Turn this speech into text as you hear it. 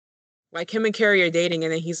Like him and Carrie are dating,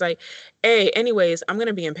 and then he's like, "Hey, anyways, I'm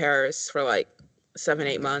gonna be in Paris for like 7,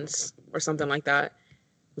 8 months or something like that."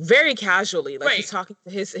 Very casually, like he's Right. talking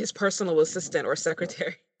to his personal assistant or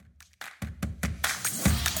secretary.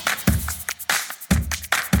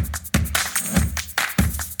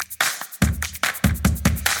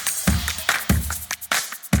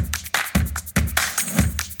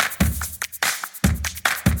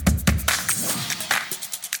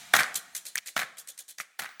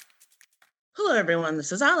 Hello, everyone.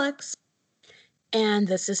 This is Alex. And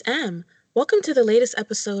this is M. Welcome to the latest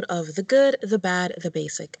episode of The Good, the Bad, the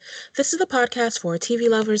Basic. This is the podcast for TV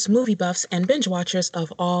lovers, movie buffs, and binge watchers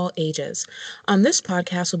of all ages. On this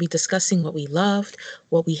podcast, we'll be discussing what we loved,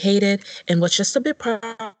 what we hated, and what's just a bit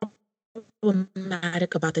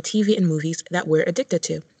problematic about the TV and movies that we're addicted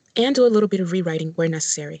to, and do a little bit of rewriting where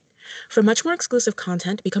necessary. For much more exclusive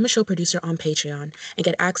content, become a show producer on Patreon and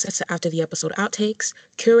get access to after the episode outtakes,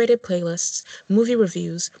 curated playlists, movie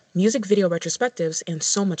reviews, music video retrospectives, and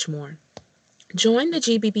so much more. Join the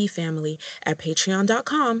GBB family at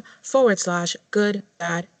patreon.com/good,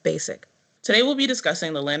 bad, basic. Today, we'll be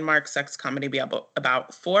discussing the landmark sex comedy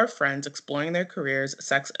about four friends exploring their careers,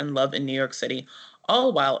 sex, and love in New York City,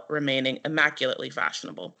 all while remaining immaculately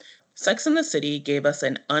fashionable. Sex and the City gave us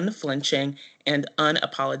an unflinching and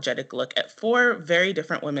unapologetic look at four very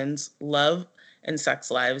different women's love and sex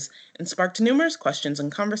lives and sparked numerous questions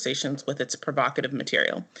and conversations with its provocative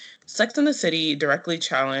material. Sex and the City directly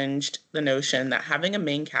challenged the notion that having a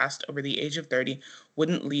main cast over the age of 30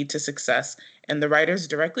 wouldn't lead to success, and the writers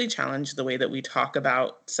directly challenged the way that we talk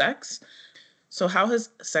about sex. So how has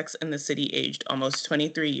Sex and the City aged almost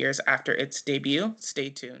 23 years after its debut? Stay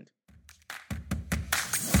tuned.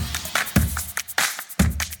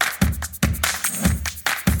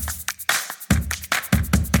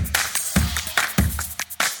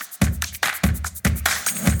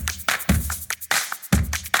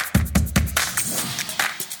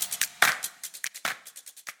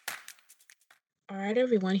 All right,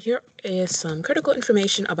 everyone, here is some critical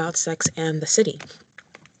information about Sex and the City.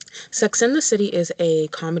 Sex and the City is a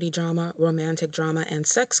comedy drama, romantic drama, and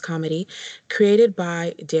sex comedy created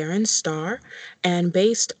by Darren Star and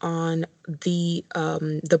based on the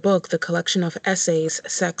book, The Collection of Essays,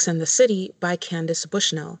 Sex and the City by Candace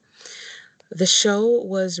Bushnell. The show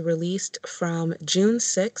was released from June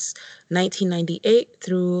 6, 1998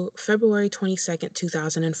 through February 22nd,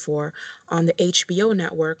 2004 on the HBO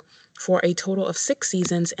network for a total of 6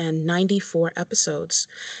 seasons and 94 episodes.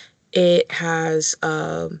 It has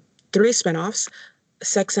 3 spinoffs: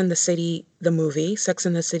 Sex and the City, the movie, Sex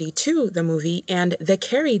and the City 2, the movie, and The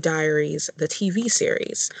Carrie Diaries, the TV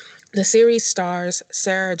series. The series stars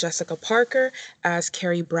Sarah Jessica Parker as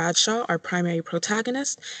Carrie Bradshaw, our primary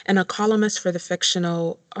protagonist, and a columnist for the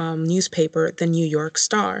fictional newspaper, The New York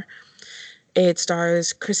Star. It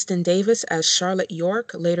stars Kristen Davis as Charlotte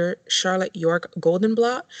York, later Charlotte York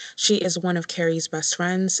Goldenblatt. She is one of Carrie's best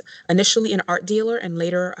friends, initially an art dealer and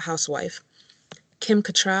later a housewife. Kim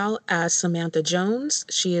Cattrall as Samantha Jones.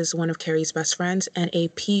 She is one of Carrie's best friends and a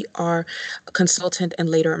PR consultant and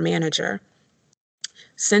later a manager.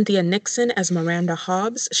 Cynthia Nixon as Miranda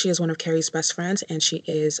Hobbs. She is one of Carrie's best friends and she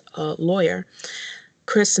is a lawyer.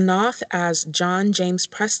 Chris Noth as John James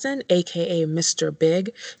Preston, aka Mr.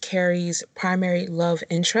 Big, Carrie's primary love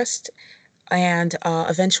interest and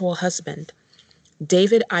eventual husband.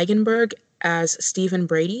 David Eigenberg as Stephen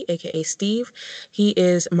Brady, aka Steve. He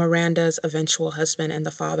is Miranda's eventual husband and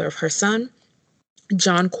the father of her son.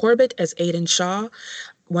 John Corbett as Aidan Shaw,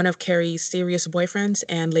 one of Carrie's serious boyfriends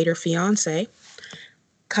and later fiance.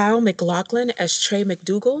 Kyle MacLachlan as Trey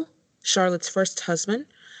McDougal, Charlotte's first husband.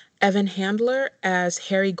 Evan Handler as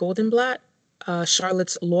Harry Goldenblatt,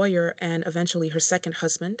 Charlotte's lawyer and eventually her second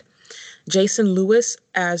husband. Jason Lewis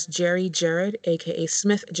as Jerry Jared, aka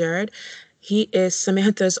Smith Jared. He is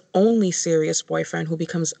Samantha's only serious boyfriend who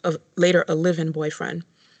becomes later a live-in boyfriend.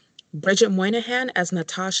 Bridget Moynihan as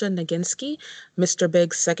Natasha Naginski, Mr.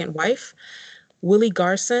 Big's second wife. Willie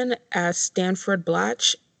Garson as Stanford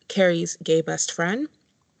Blatch, Carrie's gay best friend.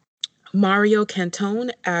 Mario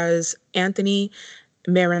Cantone as Anthony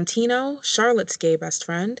Marantino, Charlotte's gay best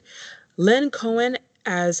friend. Lynn Cohen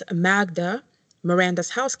as Magda, Miranda's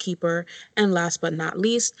housekeeper. And last but not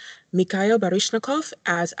least, Mikhail Baryshnikov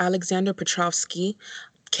as Alexander Petrovsky,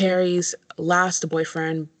 Carrie's last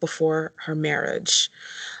boyfriend before her marriage.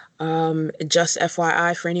 Just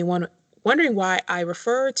FYI for anyone wondering why I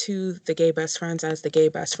refer to the gay best friends as the gay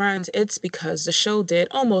best friends, it's because the show did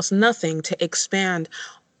almost nothing to expand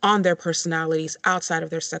on their personalities outside of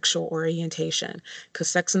their sexual orientation. Because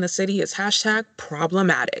Sex and the City is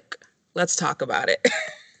 #problematic. Let's talk about it.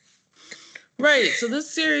 Right. So this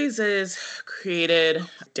series is created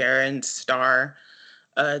Darren Star.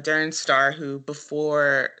 Darren Star, who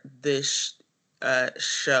before this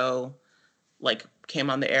show like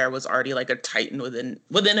came on the air, was already like a titan within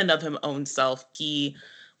and of his own self. He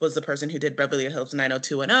was the person who did Beverly Hills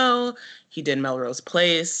 90210. He did Melrose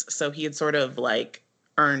Place. So he had sort of like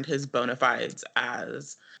earned his bona fides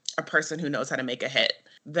as a person who knows how to make a hit.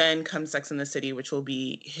 Then comes Sex and the City, which will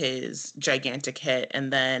be his gigantic hit.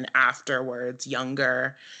 And then afterwards,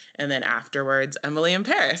 Younger. And then afterwards, Emily in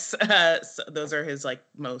Paris. So those are his like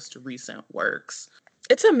most recent works.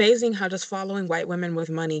 It's amazing how just following white women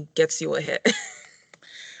with money gets you a hit.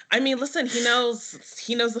 I mean, listen, he knows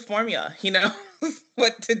the formula. He knows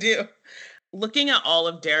what to do. Looking at all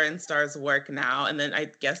of Darren Star's work now, and then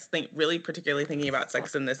I guess really particularly thinking about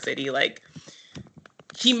Sex and the City, like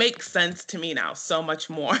he makes sense to me now so much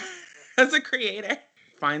more as a creator.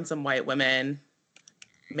 Find some white women,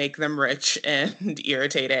 make them rich and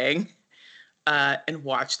irritating, and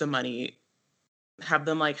watch the money, have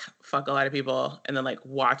them like fuck a lot of people, and then like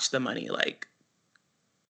watch the money like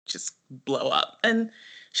just blow up. And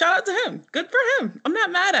shout out to him. Good for him. I'm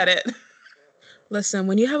not mad at it. Listen,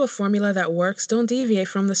 when you have a formula that works, don't deviate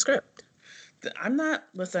from the script. I'm not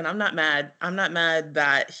mad. I'm not mad I'm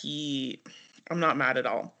not mad at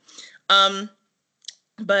all.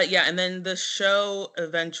 But yeah, and then the show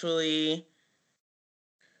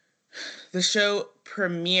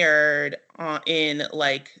premiered in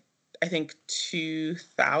like I think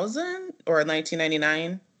 2000 or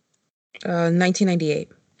 1999. 1998.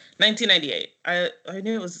 1998. I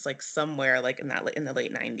knew it was like somewhere like in the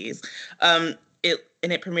late 90s.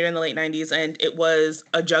 It premiered in the late 90s, and it was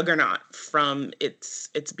a juggernaut from its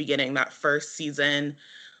beginning. That first season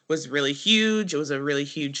was really huge. It was a really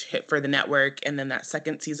huge hit for the network, and then that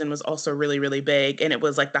second season was also really, really big, and it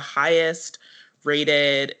was like the highest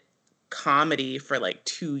rated comedy for like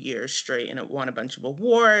 2 years straight, and it won a bunch of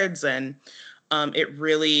awards, and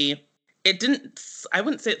it didn't, I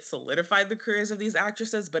wouldn't say it solidified the careers of these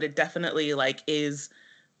actresses, but it definitely like is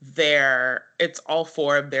it's all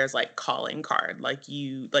four of theirs like calling card. Like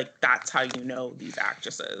that's how you know these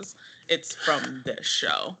actresses. It's from this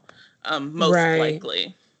show. Most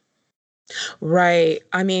likely. Right.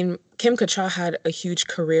 I mean, Kim Cattrall had a huge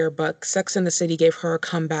career, but Sex and the City gave her a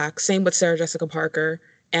comeback. Same with Sarah Jessica Parker.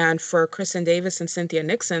 And for Kristen Davis and Cynthia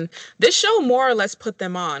Nixon, this show more or less put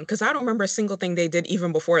them on, because I don't remember a single thing they did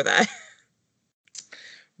even before that.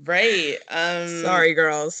 Right. Sorry,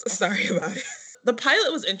 girls. Sorry about it. The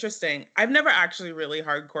pilot was interesting. I've never actually really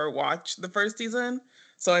hardcore watched the first season,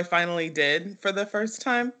 so I finally did for the first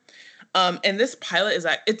time. And this pilot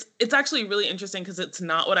it's actually really interesting because it's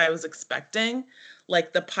not what I was expecting.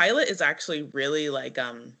 Like the pilot is actually really like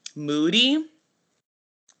moody.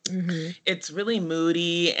 Mm-hmm. It's really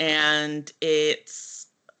moody, and it's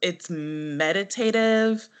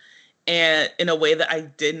meditative, and in a way that I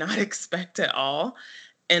did not expect at all.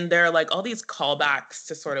 And there are like all these callbacks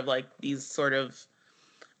to sort of like these sort of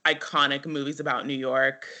iconic movies about New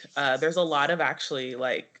York. There's a lot of actually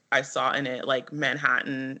like I saw in it like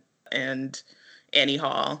Manhattan and Annie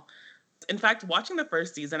Hall. In fact, watching the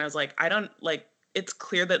first season, I was like, I don't like, it's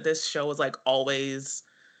clear that this show was like always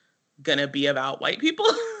gonna be about white people,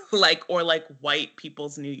 or white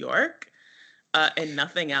people's New York. And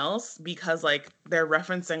nothing else, because like they're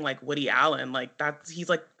referencing like Woody Allen, like he's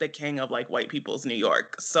like the king of like white people's New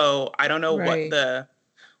York. So I don't know why this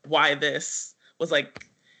was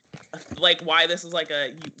why this was like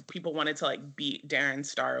people wanted to like beat Darren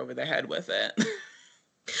Star over the head with it.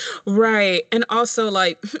 Right. And also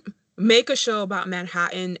like make a show about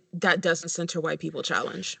Manhattan that doesn't center white people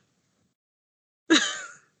challenge.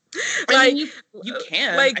 I mean, you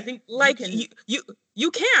can. Like, I think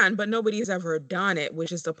you can, but nobody's ever done it,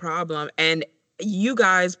 which is the problem. And you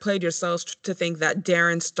guys played yourselves to think that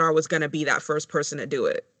Darren Star was going to be that first person to do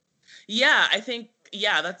it. Yeah, I think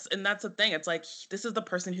that's the thing. It's like this is the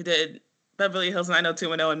person who did Beverly Hills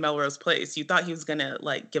 90210 and Melrose Place. You thought he was gonna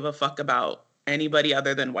like give a fuck about anybody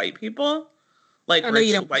other than white people, like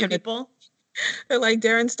rich white people. They're like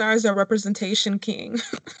Darren Star's a representation king.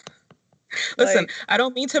 Listen, I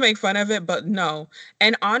don't mean to make fun of it, but no.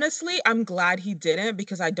 And honestly, I'm glad he didn't,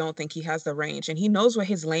 because I don't think he has the range, and he knows where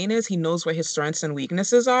his lane is. He knows where his strengths and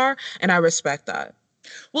weaknesses are, and I respect that.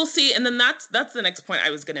 Well, see, and then that's the next point I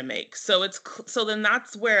was going to make. So then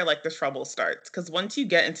that's where like the trouble starts, because once you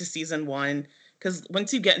get into season 1, because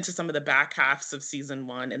once you get into some of the back halves of season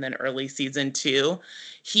 1 and then early season 2,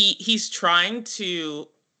 he's trying to,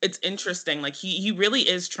 it's interesting, like he really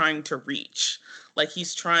is trying to reach. Like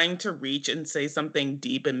he's trying to reach and say something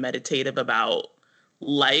deep and meditative about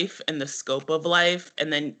life and the scope of life,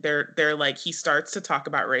 and then they're like, he starts to talk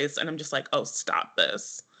about race, and I'm just like, oh, stop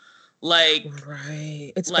this. Like,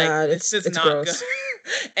 Right. It's like bad. this is It's not good. gross.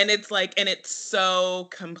 And it's like, and it's so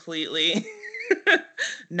completely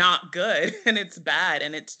not good, and it's bad,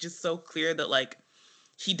 and it's just so clear that like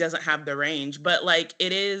he doesn't have the range. But like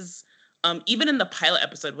it is, even in the pilot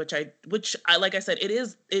episode, which I like I said,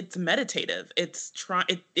 it's meditative. It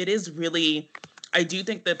is really, I do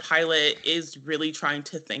think the pilot is really trying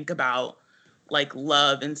to think about like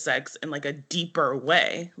love and sex in like a deeper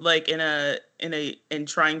way, like in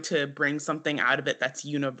trying to bring something out of it that's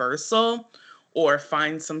universal, or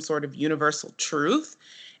find some sort of universal truth.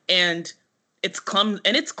 And it's clumsy.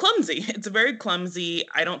 It's very clumsy.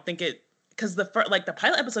 I don't think it, because the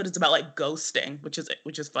pilot episode is about like ghosting, which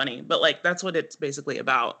is funny, but like that's what it's basically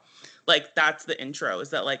about. Like that's the intro, is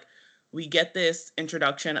that like we get this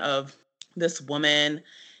introduction of this woman,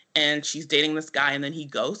 and she's dating this guy, and then he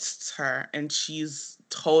ghosts her, and she's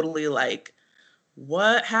totally like,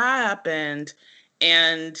 what happened?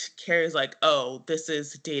 And Carrie's like, oh, this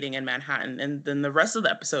is dating in Manhattan. And then the rest of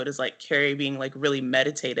the episode is like Carrie being like really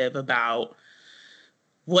meditative about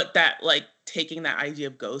what that, like taking that idea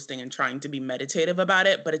of ghosting and trying to be meditative about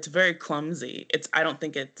it. But it's very clumsy. I don't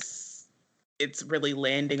think it's really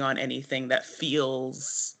landing on anything that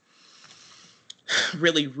feels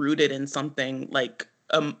really rooted in something, like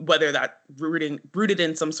whether that rooted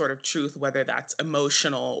in some sort of truth, whether that's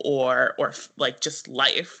emotional or like just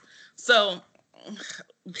life. So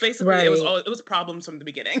basically, Right. it was problems from the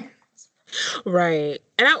beginning. Right.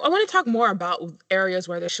 And I want to talk more about areas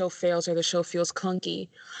where the show fails or the show feels clunky.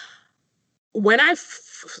 When I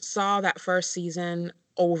saw that first season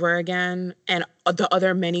over again and the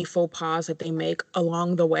other many faux pas that they make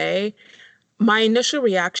along the way, my initial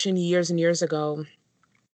reaction years and years ago,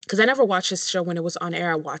 because I never watched this show when it was on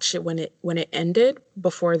air, I watched it when it ended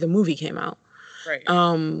before the movie came out. Right.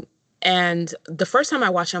 Um, and the first time I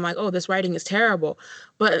watched it, I'm like, oh, this writing is terrible.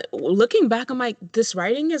 But looking back, I'm like, this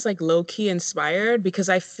writing is like low key inspired, because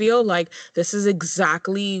I feel like this is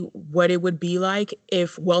exactly what it would be like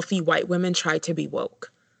if wealthy white women tried to be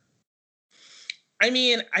woke. I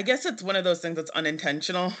mean, I guess it's one of those things that's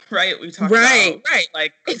unintentional, right? We talk Right, about right.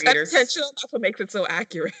 like It's creators unintentional. That's what makes it so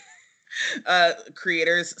accurate.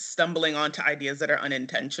 creators stumbling onto ideas that are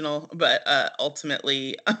unintentional, but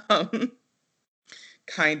ultimately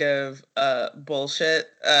kind of bullshit.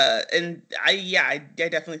 And I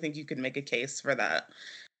definitely think you could make a case for that.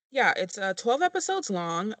 Yeah, it's 12 episodes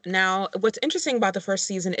long. Now, what's interesting about the first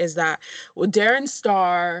season is that Darren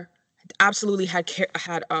Star absolutely had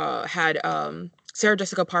Sarah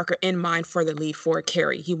Jessica Parker in mind for the lead for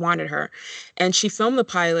Carrie. He wanted her, and she filmed the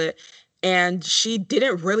pilot, and she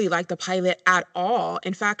didn't really like the pilot at all.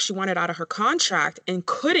 In fact, she wanted out of her contract and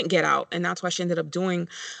couldn't get out, and that's why she ended up doing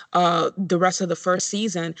the rest of the first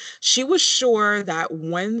season. She was sure that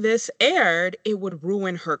when this aired, it would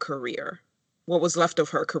ruin her career, what was left of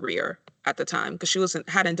her career at the time, because she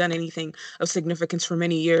hadn't done anything of significance for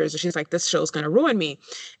many years. She's like, this show's going to ruin me.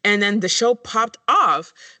 And then the show popped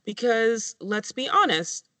off because, let's be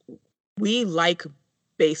honest, we like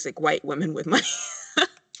basic white women with money.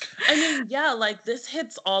 I mean, yeah, like this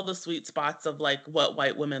hits all the sweet spots of like what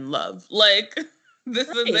white women love. Like this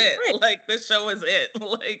is Right, it. right. Like this show is it.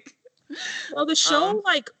 Like Well, the um show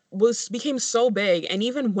like was became so big, and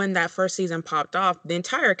even when that first season popped off, the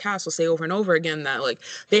entire cast will say over and over again that like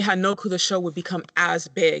they had no clue the show would become as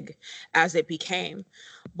big as it became.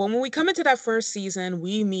 But when we come into that first season,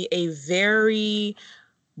 we meet a very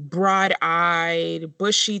broad-eyed,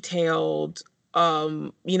 bushy-tailed,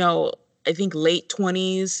 you know, I think late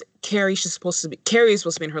 20s. Carrie is supposed to be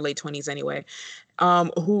in her late 20s anyway.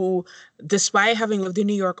 Who, despite having lived in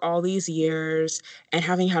New York all these years and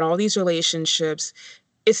having had all these relationships,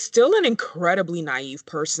 is still an incredibly naive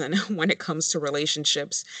person when it comes to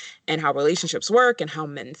relationships and how relationships work and how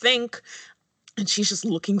men think. And she's just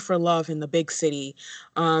looking for love in the big city.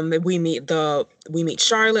 We meet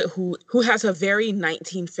Charlotte, who has a very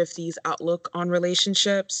 1950s outlook on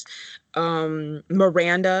relationships.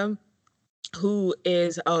 Miranda, who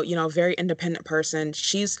is a very independent person.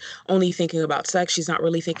 She's only thinking about sex. She's not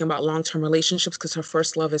really thinking about long-term relationships because her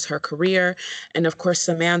first love is her career. And of course,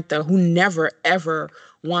 Samantha, who never ever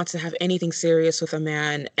wants to have anything serious with a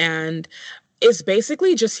man and is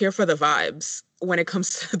basically just here for the vibes when it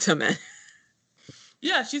comes to men.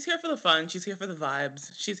 yeah, she's here for the fun, she's here for the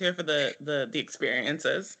vibes, she's here for the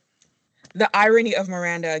experiences. The irony of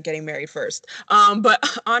Miranda getting married first.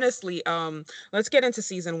 But honestly, let's get into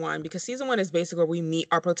season one, because season one is basically where we meet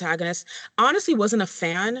our protagonist. Honestly, wasn't a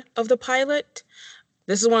fan of the pilot.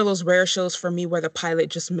 This is one of those rare shows for me where the pilot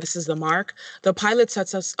just misses the mark. The pilot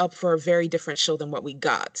sets us up for a very different show than what we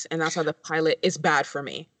got, and that's why the pilot is bad for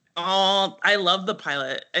me. Oh, I love the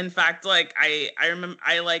pilot. In fact, like I remember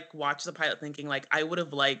I like watched the pilot thinking like I would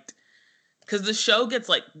have liked because the show gets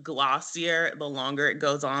like glossier the longer it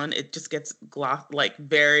goes on. It just gets like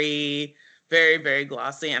very, very, very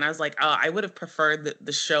glossy. And I was like, oh, I would have preferred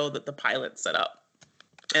the show that the pilot set up.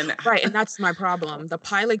 And Right, and that's my problem. The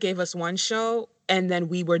pilot gave us one show and then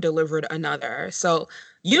we were delivered another. So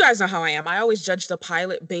you guys know how I am. I always judge the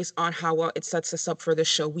pilot based on how well it sets us up for the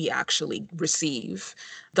show we actually receive.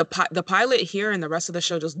 The pilot here and the rest of the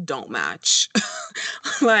show just don't match.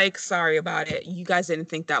 Like, sorry about it. You guys didn't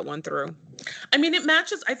think that one through. I mean, it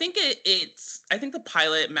matches. I think I think the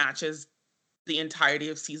pilot matches the entirety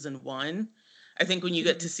of season one. I think when you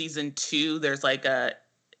get to season two, there's like I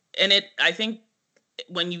think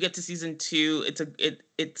when you get to season two,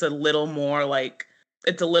 it's a little more like,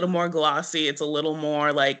 it's a little more glossy. It's a little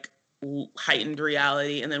more like heightened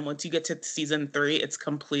reality. And then once you get to season three, it's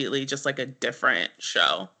completely just like a different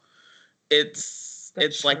show. That's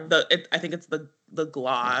It's like true. I think it's the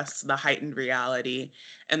gloss, the heightened reality,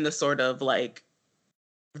 and the sort of like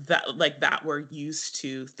that we're used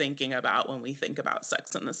to thinking about when we think about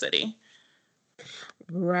Sex in the City.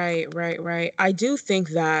 Right, right, right. I do think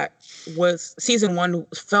that was season one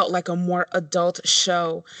felt like a more adult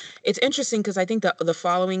show. It's interesting because I think the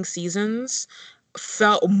following seasons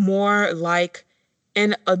felt more like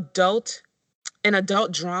an adult an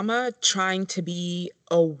adult drama trying to be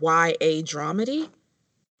a YA dramedy.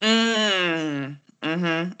 Mm.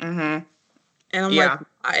 Mm-hmm. Mm-hmm. And I'm like, Yeah.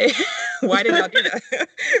 why? Why did y'all do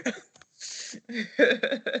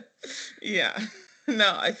that? Yeah.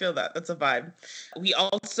 No, I feel that. That's a vibe. We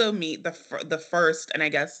also meet the first, and I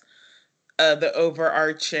guess the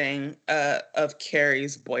overarching of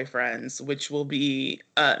Carrie's boyfriends, which will be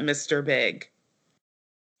Mr. Big,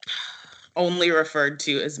 only referred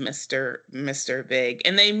to as Mr. Big.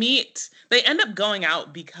 And they end up going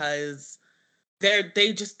out because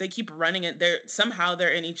they keep running it. They're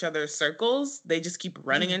in each other's circles. They just keep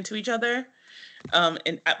running Mhm. into each other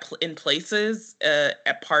in places,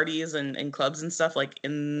 at parties and clubs and stuff like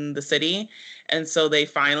in the city. And so they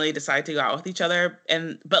finally decide to go out with each other.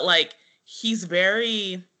 But like he's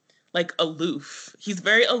very like aloof. He's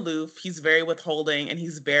very aloof. He's very withholding, and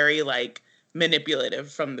he's very like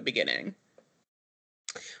manipulative from the beginning.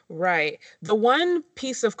 Right. The one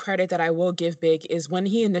piece of credit that I will give Big is when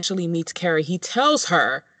he initially meets Carrie, he tells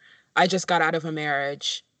her, I just got out of a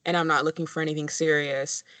marriage and I'm not looking for anything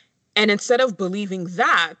serious. And instead of believing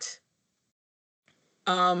that,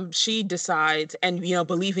 she decides, and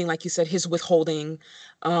believing, like you said, his withholding,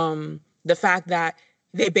 the fact that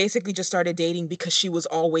they basically just started dating because she was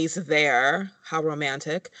always there. How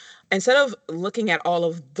romantic. Instead of looking at all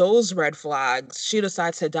of those red flags, she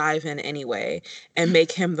decides to dive in anyway and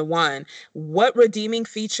make him the one. What redeeming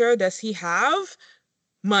feature does he have?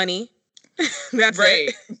 Money. That's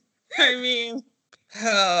it. Right. I mean,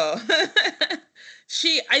 oh.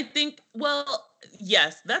 I think, well,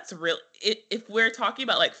 yes, that's real. If we're talking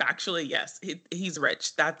about like factually, yes, he's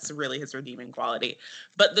rich. That's really his redeeming quality.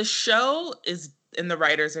 But the show is, and the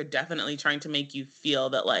writers are definitely trying to make you feel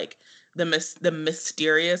that like the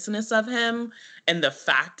mysteriousness of him, and the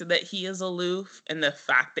fact that he is aloof, and the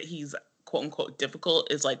fact that he's quote unquote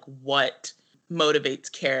difficult is like what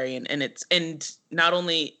motivates Carrie, and not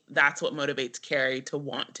only that's what motivates Carrie to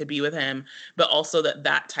want to be with him, but also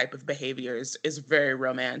that type of behavior is very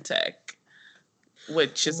romantic,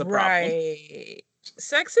 which is a problem. Right.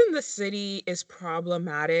 Sex in the City is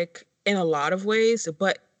problematic in a lot of ways,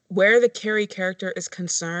 but where the Carrie character is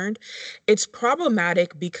concerned, it's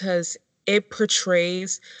problematic because it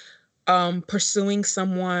portrays pursuing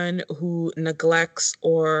someone who neglects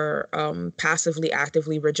or passively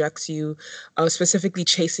actively rejects you, specifically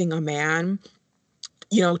chasing a man,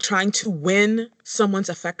 trying to win someone's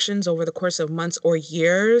affections over the course of months or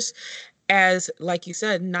years as, like you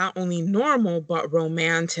said, not only normal, but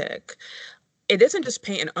romantic. It doesn't just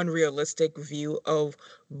paint an unrealistic view of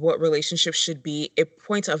what relationships should be. It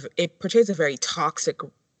portrays a very toxic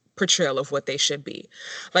portrayal of what they should be.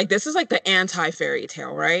 Like this is like the anti fairy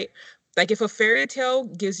tale, right? Like if a fairy tale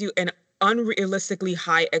gives you an unrealistically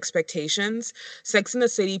high expectations, Sex in the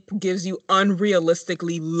City gives you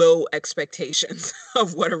unrealistically low expectations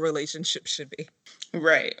of what a relationship should be.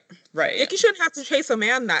 Right, right, Like you shouldn't have to chase a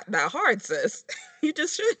man that hard, sis. You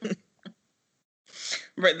just shouldn't.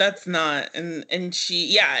 right. That's not, and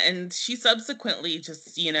she subsequently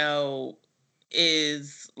just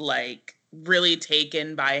is like really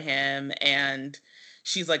taken by him, and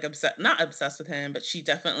she's like not obsessed with him, but she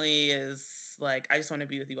definitely is. it's like, I just want to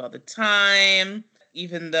be with you all the time,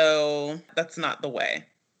 even though that's not the way.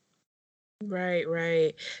 Right,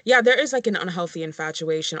 right. Yeah, there is like an unhealthy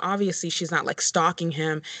infatuation. Obviously, she's not like stalking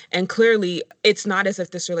him. And clearly, it's not as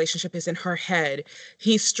if this relationship is in her head.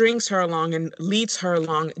 He strings her along and leads her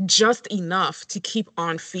along just enough to keep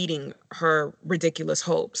on feeding her ridiculous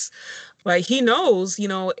hopes. But he knows,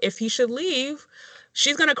 if he should leave,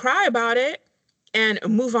 she's going to cry about it and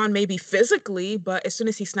move on maybe physically, but as soon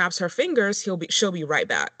as he snaps her fingers, she'll be right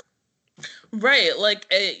back. Right, like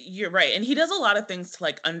you're right. And he does a lot of things to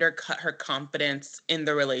like undercut her confidence in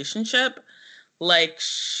the relationship. Like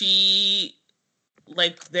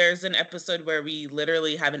there's an episode where we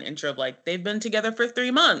literally have an intro of like they've been together for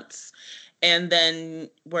 3 months, and then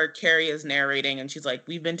where Carrie is narrating and she's like,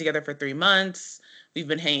 we've been together for 3 months, we've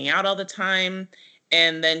been hanging out all the time,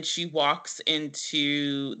 and then she walks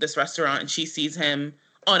into this restaurant and she sees him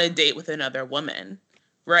on a date with another woman,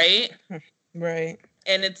 right? Right.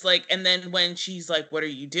 And it's like, and then when she's like, what are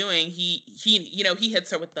you doing, he hits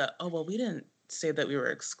her with the, oh well, we didn't say that we were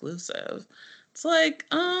exclusive. It's like,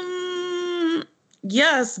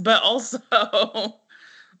 yes, but also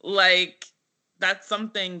like that's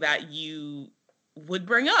something that you would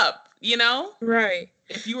bring up, Right.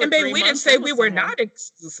 if you were And babe, three we didn't months say in we with were someone. not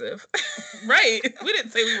exclusive. Right, we didn't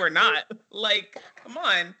say we were not, like, come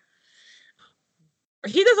on.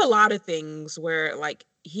 He does a lot of things where like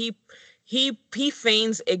he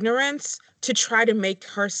feigns ignorance to try to make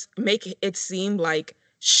it seem like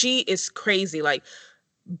she is crazy. Like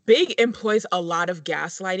Big employs a lot of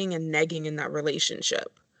gaslighting and negging in that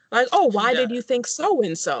relationship. Like, oh, He why did you does. think so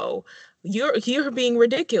and so? You're being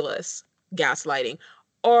ridiculous, gaslighting.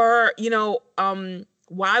 Or,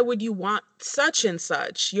 why would you want such and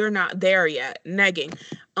such? You're not there yet, negging.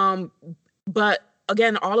 Um, but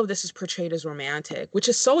again, all of this is portrayed as romantic, which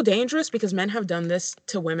is so dangerous because men have done this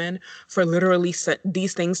to women for literally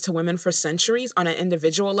these things to women for centuries on an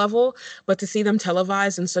individual level. But to see them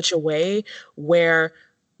televised in such a way where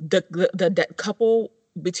the couple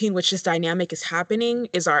between which this dynamic is happening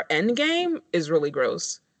is our end game is really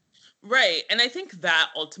gross. Right, and I think that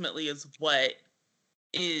ultimately is what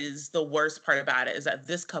is the worst part about it, is that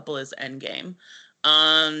this couple is endgame.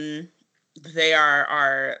 Um, they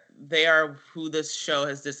are who this show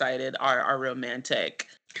has decided are romantic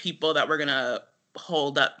people that we're gonna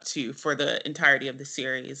hold up to for the entirety of the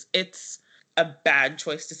series. It's a bad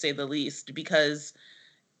choice to say the least, because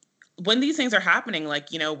when these things are happening, like,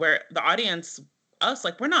 where the audience, us,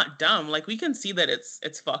 like, we're not dumb. Like, we can see that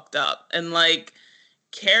it's fucked up, and like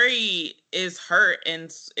Carrie is hurt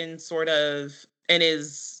and sort of, and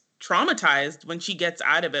is traumatized when she gets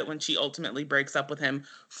out of it, when she ultimately breaks up with him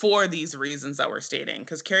for these reasons that we're stating,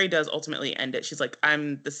 because Carrie does ultimately end it. She's like,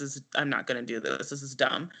 I'm not gonna do this is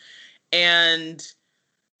dumb. And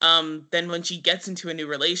then when she gets into a new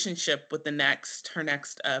relationship with her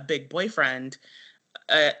next big boyfriend,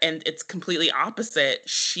 and it's completely opposite,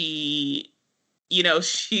 she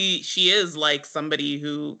is like somebody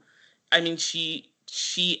who, I mean, she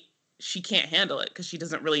can't handle it because she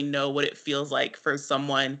doesn't really know what it feels like for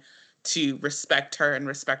someone to respect her and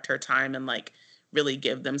respect her time and like really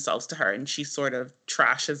give themselves to her, and she sort of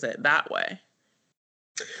trashes it that way.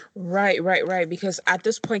 Right, right, right. Because at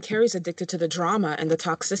this point, Carrie's addicted to the drama and the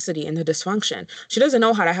toxicity and the dysfunction. She doesn't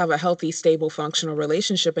know how to have a healthy, stable, functional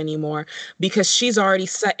relationship anymore because she's already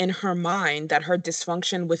set in her mind that her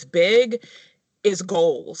dysfunction with Big is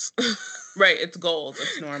goals. Right, it's goals,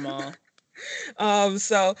 it's normal.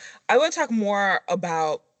 So I want to talk more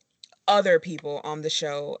about other people on the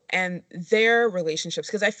show and their relationships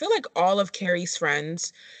because I feel like all of Carrie's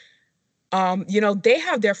friends, they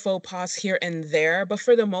have their faux pas here and there, but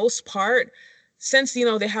for the most part, since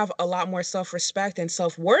they have a lot more self-respect and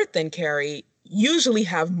self-worth than Carrie, usually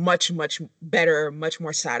have much, much better, much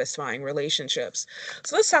more satisfying relationships.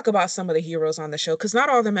 So let's talk about some of the heroes on the show because not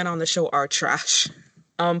all the men on the show are trash.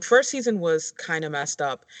 First season was kind of messed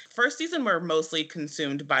up. First season we're mostly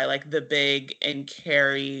consumed by like the Big and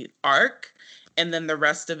Carrie arc, and then the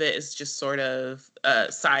rest of it is just sort of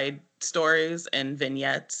side stories and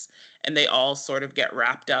vignettes, and they all sort of get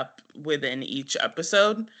wrapped up within each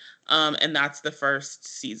episode. And that's the first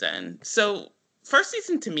season. So first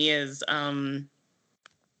season to me is I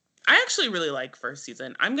actually really like first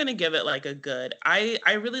season. I'm gonna give it like a good. I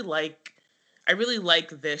really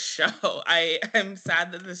like this show. I'm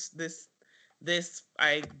sad that this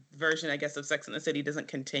I version, I guess, of Sex and the City doesn't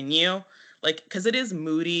continue. Like, because it is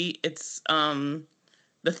moody. It's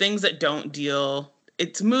the things that don't deal.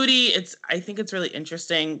 It's moody. I think it's really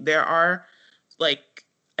interesting. There are like,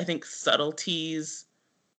 I think, subtleties,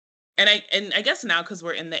 and I guess now because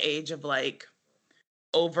we're in the age of like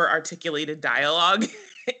over articulated dialogue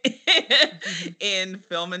in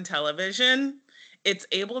film and television, it's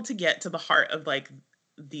able to get to the heart of like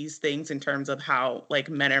these things in terms of how like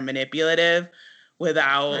men are manipulative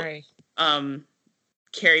without Right.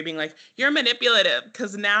 Carrie being like, you're manipulative.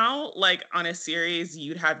 Because now, like on a series,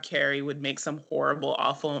 you'd have Carrie would make some horrible,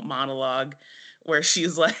 awful monologue where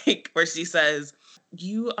she's like, where she says,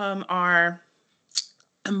 you are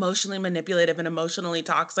emotionally manipulative and emotionally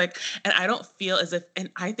toxic. And I don't feel as if, and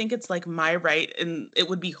I think it's like my right, and it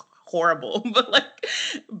would be horrible.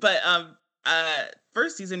 But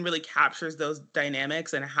first season really captures those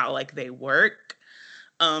dynamics and how like they work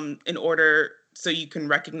in order so you can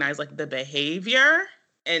recognize like the behavior,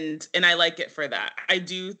 and I like it for that. I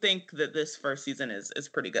do think that this first season is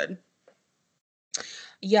pretty good.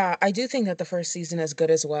 Yeah, I do think that the first season is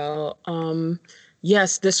good as well.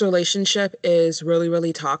 Yes, this relationship is really,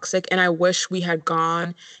 really toxic, and I wish we had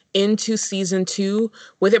gone into season two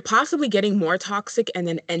with it possibly getting more toxic and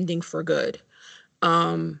then ending for good.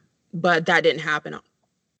 Um, but that didn't happen,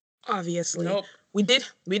 obviously. Nope. We did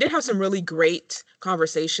have some really great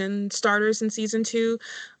conversation starters in season two.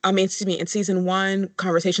 I mean, excuse me, in season one,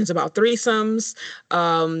 conversations about threesomes,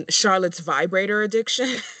 Charlotte's vibrator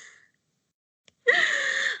addiction.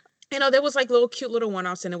 There was like little cute little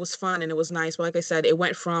one-offs and it was fun and it was nice. But like I said, it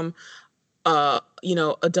went from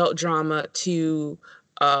adult drama to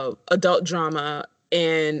adult drama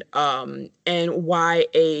and YA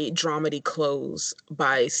dramedy close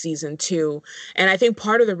by season two. And I think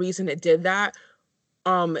part of the reason it did that,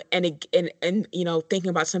 and thinking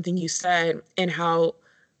about something you said and how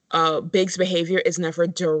Big's behavior is never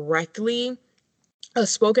directly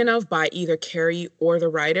spoken of by either Carrie or the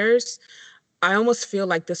writers. I almost feel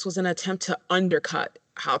like this was an attempt to undercut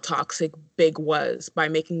how toxic Big was by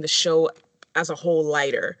making the show as a whole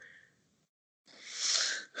lighter.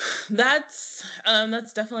 That's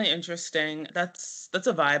definitely interesting. That's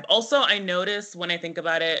a vibe. Also, I notice when I think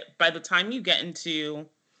about it, by the time you get into,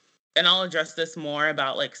 and I'll address this more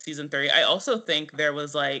about like season 3, I also think there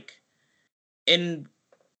was like in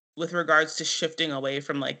with regards to shifting away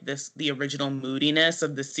from like the original moodiness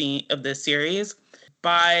of the scene of this series.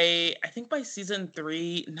 I think by season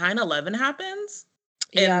 3, 9/11 happens,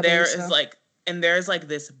 Yeah, I and believe so. there's like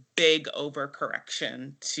this big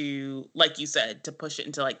overcorrection to, like you said, to push it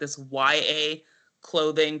into like this YA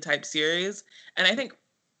clothing type series. And I think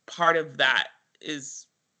part of that is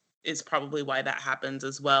probably why that happens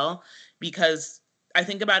as well, because I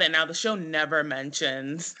think about it now, the show never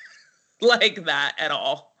mentions like that at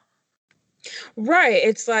all. Right.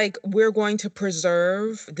 It's like we're going to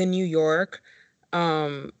preserve the New York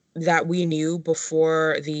that we knew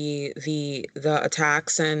before the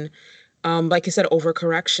attacks and like you said,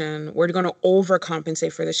 overcorrection. We're going to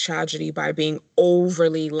overcompensate for this tragedy by being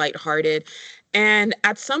overly lighthearted. And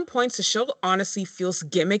at some points, the show honestly feels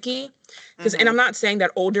gimmicky. And Mm-hmm. I'm not saying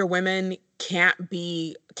that older women can't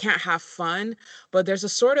have fun, but there's a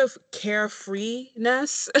sort of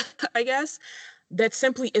carefreeness, I guess, that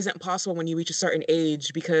simply isn't possible when you reach a certain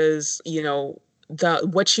age because, the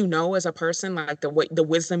what you know as a person, like the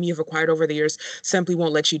wisdom you've acquired over the years simply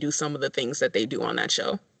won't let you do some of the things that they do on that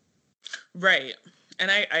show. Right.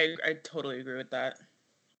 And I totally agree with that.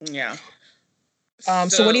 Yeah. So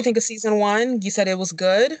what do you So think of season one? You said it was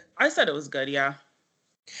good. I said it was good, yeah.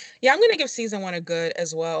 Yeah, I'm gonna give season one a good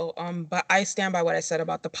as well. But I stand by what I said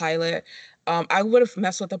about the pilot. I would have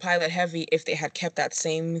messed with the pilot heavy if they had kept that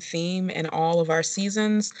same theme in all of our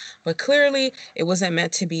seasons, but clearly it wasn't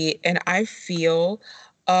meant to be. And I feel,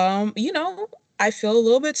 um, you know, I feel a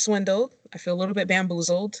little bit swindled. I feel a little bit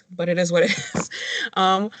bamboozled, but it is what it is.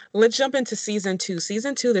 Let's jump into season two.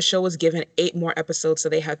 Season two, the show was given 8 more episodes, so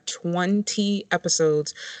they had 20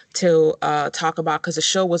 episodes to talk about because the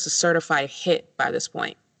show was a certified hit by this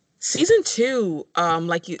point. Season two,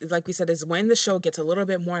 like we said, is when the show gets a little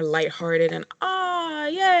bit more lighthearted and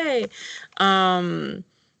yay. Um,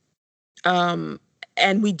 um,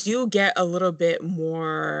 and we do get a little bit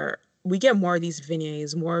more. We get more of these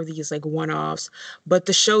vignettes, more of these like one-offs, but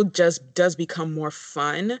the show just does become more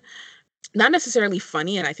fun. Not necessarily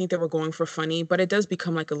funny, and I think that we're going for funny, but it does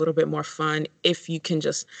become like a little bit more fun if you can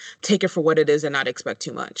just take it for what it is and not expect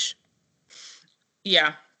too much.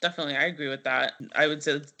 Yeah, definitely. I agree with that. I would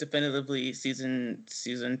say it's definitively season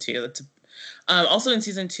 2. That's also in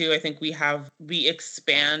season 2, I think we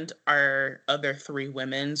expand our other 3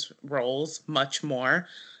 women's roles much more.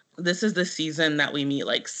 This is the season that we meet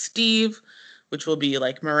like Steve, which will be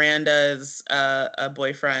like Miranda's a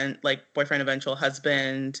boyfriend, eventual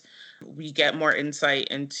husband. We get more insight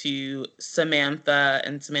into Samantha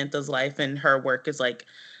and Samantha's life and her work as like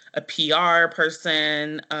a PR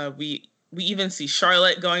person. We even see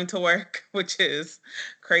Charlotte going to work, which is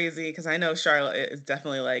crazy because I know Charlotte is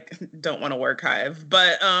definitely like don't want to work hive,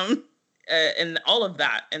 but and all of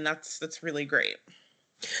that, and that's really great.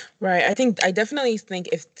 Right. I definitely think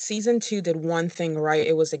if season two did one thing right,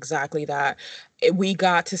 it was exactly that. We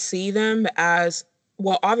got to see them as,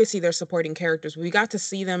 well, obviously they're supporting characters. But we got to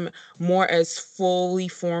see them more as fully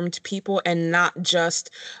formed people and not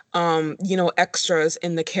just, extras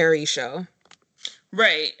in the Carrie show.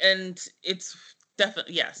 Right. And it's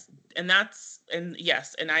definitely, yes. And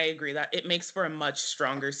yes, and I agree that it makes for a much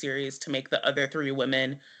stronger series to make the other three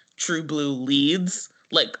women true blue leads,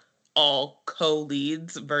 like all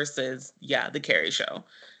co-leads versus, yeah, the Carrie show.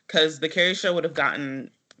 Because the Carrie show would have gotten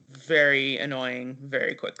very annoying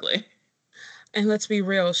very quickly. And let's be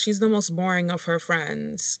real, she's the most boring of her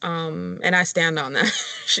friends. And I stand on that.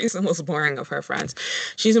 She's the most boring of her friends.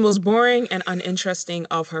 She's the most boring and uninteresting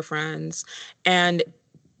of her friends. And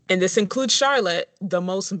this includes Charlotte, the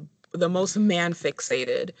most man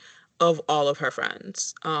fixated of all of her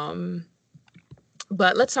friends.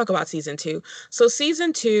 But let's talk about season two. So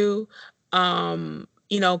season two, Carrie,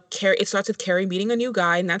 it starts with Carrie meeting a new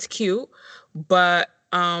guy, and that's cute. But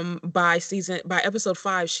by episode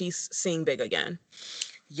five, she's seeing big again.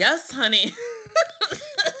 Yes, honey.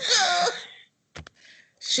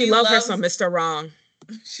 She she loves her some loves Mr. Wrong.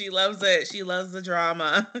 she loves it. She loves the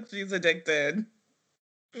drama. She's addicted.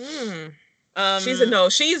 Mm. Um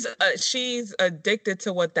She's addicted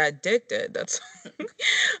to what that dick did. That's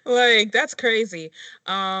like that's crazy.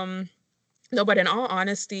 Um No, but in all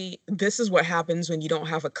honesty, this is what happens when you don't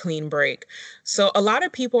have a clean break. So a lot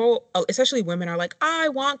of people, especially women, are like, "I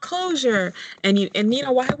want closure," and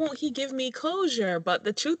why won't he give me closure? But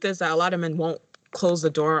the truth is that a lot of men won't close the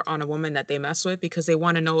door on a woman that they mess with because they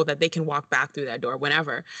want to know that they can walk back through that door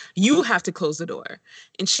whenever. You have to close the door,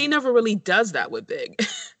 and she never really does that with Big.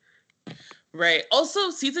 Right. Also,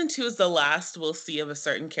 season two is the last we'll see of a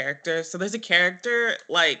certain character. So there's a character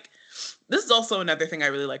like this is also another thing I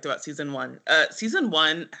really liked about season one. Season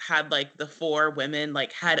one had like the four women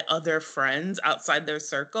like had other friends outside their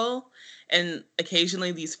circle, and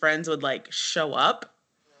occasionally these friends would like show up,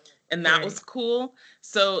 and that Right. was cool.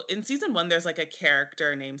 So in season one, there's like a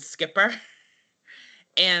character named Skipper,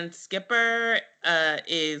 and Skipper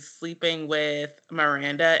is sleeping with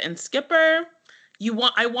Miranda, and Skipper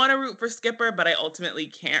I want to root for Skipper, but I ultimately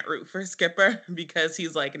can't root for Skipper because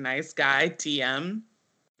he's like a nice guy, TM.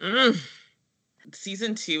 Mm.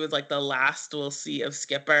 Season two is like the last we'll see of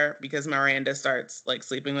Skipper because Miranda starts like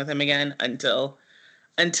sleeping with him again until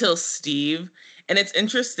Steve. And it's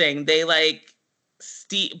interesting. They like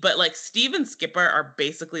Steve, but like Steve and Skipper are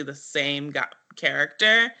basically the same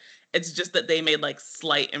character. It's just that they made like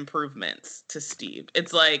slight improvements to Steve.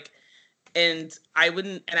 It's like, and I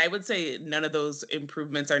would say none of those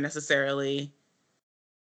improvements are necessarily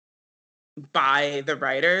by the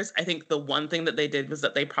writers. I think the one thing that they did was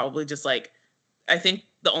that they probably just like I think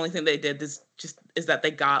the only thing they did is that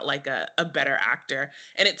they got like a better actor.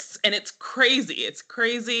 And it's crazy. It's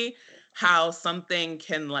crazy how something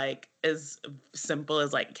can like as simple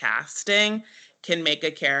as like casting can make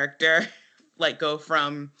a character like go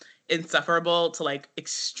from insufferable to like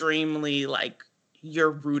extremely like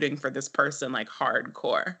you're rooting for this person like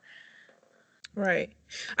hardcore. Right.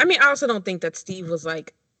 I mean, I also don't think that Steve was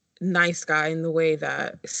like nice guy in the way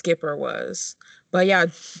that Skipper was. But yeah,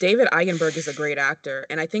 David Eigenberg is a great actor,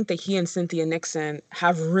 and I think that he and Cynthia Nixon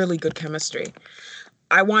have really good chemistry.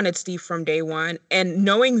 I wanted Steve from day one, and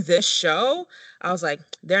knowing this show, I was like,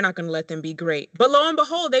 they're not going to let them be great. But lo and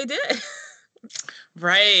behold, they did.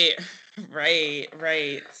 Right.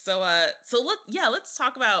 Right. So let's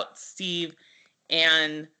talk about Steve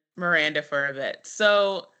and Miranda for a bit.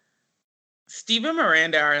 So Steve and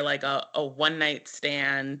Miranda are like a one night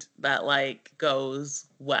stand that like goes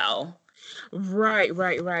well. Right.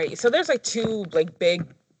 So there's like two like big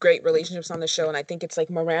great relationships on the show, and I think it's like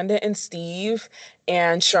Miranda and Steve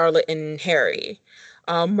and Charlotte and Harry.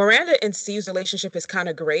 Miranda and Steve's relationship is kind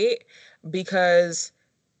of great because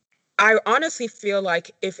I honestly feel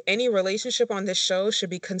like if any relationship on this show should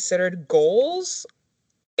be considered goals,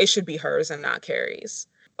 it should be hers and not Carrie's.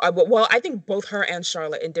 Well, I think both her and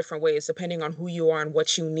Charlotte in different ways, depending on who you are and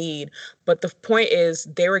what you need. But the point is,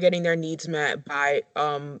 they were getting their needs met by,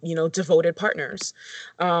 devoted partners.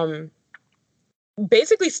 Um,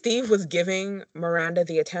 Basically, Steve was giving Miranda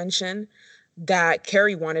the attention that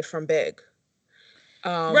Carrie wanted from Big. He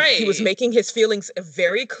was Right. making his feelings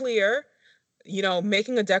very clear,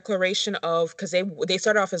 making a declaration of, because they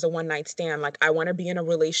started off as a one night stand, like, I want to be in a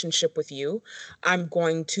relationship with you. I'm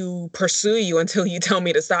going to pursue you until you tell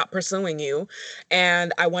me to stop pursuing you,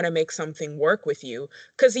 and I want to make something work with you.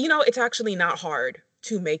 Because it's actually not hard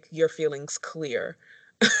to make your feelings clear.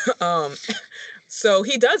 um so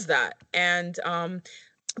he does that, and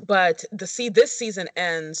but this season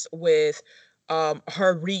ends with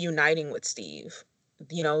her reuniting with Steve.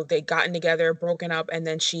 They gotten together, broken up, and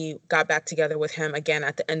then she got back together with him again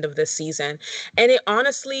at the end of this season. And it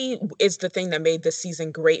honestly is the thing that made this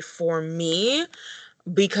season great for me,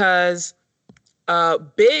 because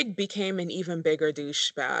Big became an even bigger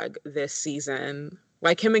douchebag this season.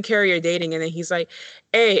 Like, him and Carrie are dating, and then he's like,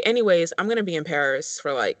 "Hey, anyways, I'm gonna be in Paris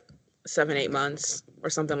for like 7, 8 months or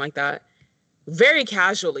something like that." Very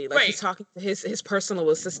casually, like he's Right. talking to his personal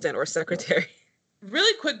assistant or secretary.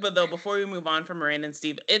 Really quick, but though, before we move on from Miranda and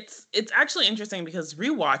Steve, it's actually interesting because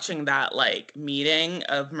rewatching that like meeting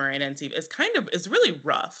of Miranda and Steve is really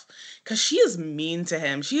rough because she is mean to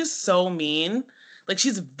him. She is so mean, like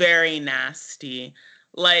she's very nasty,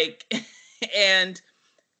 like, and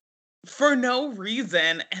for no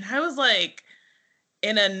reason. And I was like,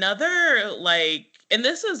 in another like, and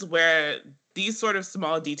this is where these sort of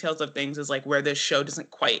small details of things is like where this show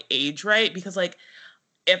doesn't quite age right, because like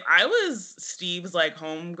if I was Steve's like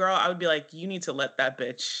homegirl, I would be like, you need to let that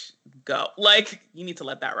bitch go. Like, you need to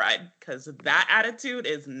let that ride because that attitude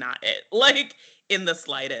is not it. Like, in the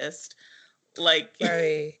slightest. Like,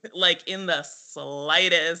 Right. like in the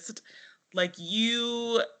slightest. Like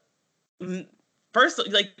first,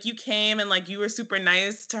 like you came and like you were super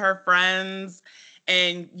nice to her friends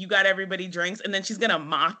and you got everybody drinks, and then she's gonna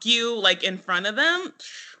mock you like in front of them.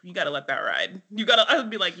 You gotta let that ride. I would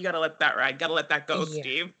be like, you gotta let that ride. Gotta let that go, Yeah.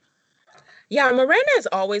 Steve. Yeah, Miranda has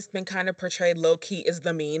always been kind of portrayed low key as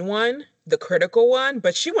the mean one, the critical one,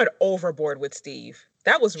 but she went overboard with Steve.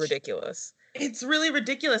 That was ridiculous. It's really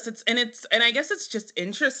ridiculous. And I guess it's just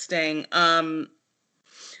interesting.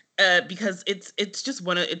 Because it's just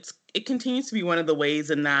it continues to be one of the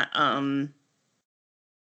ways in that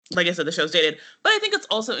like I said, the show's dated. But I think it's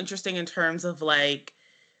also interesting in terms of like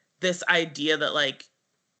this idea that like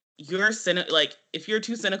like if you're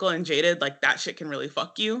too cynical and jaded, like that shit can really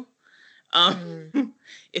fuck you. Um, Mm.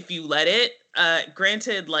 if you let it.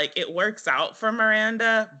 Granted, like it works out for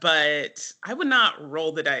Miranda, but I would not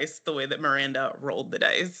roll the dice the way that Miranda rolled the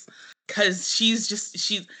dice because she's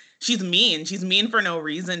mean. She's mean for no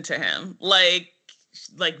reason to him. Like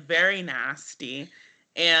very nasty,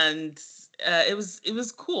 and it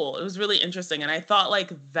was cool. It was really interesting, and I thought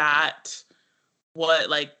like that what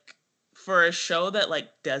like for a show that like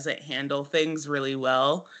doesn't handle things really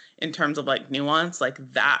well in terms of like nuance, like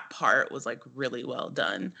that part was like really well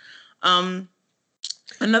done. Um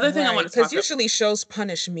Another thing I Right, want to because talk about. usually shows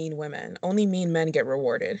punish mean women. Only mean men get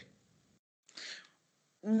rewarded.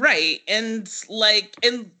 Right. And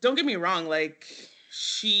don't get me wrong, like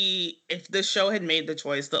if the show had made the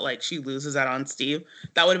choice that like she loses out on Steve,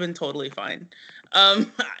 that would have been totally fine.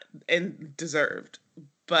 Um and deserved.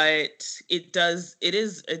 But it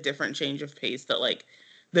is a different change of pace that like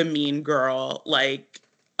the mean girl like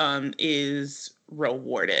is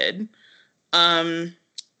rewarded. Um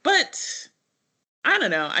but I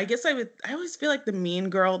don't know. I always feel like the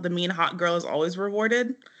mean hot girl is always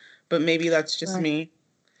rewarded, but maybe that's just Right. me.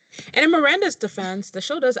 And in Miranda's defense, the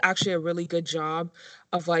show does actually a really good job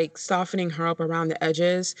of like softening her up around the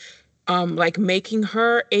edges, like making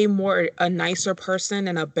her a nicer person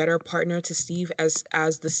and a better partner to Steve as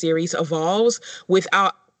the series evolves,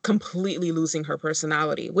 without completely losing her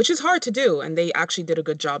personality, which is hard to do, and they actually did a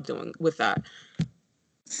good job doing with that.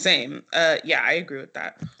 Same. Yeah, I agree with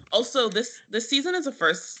that. Also, this season is the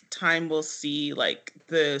first time we'll see like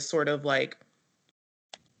the sort of like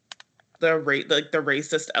the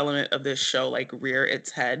racist element of this show like rear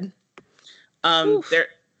its head. Um Oof. there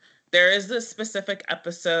there is this specific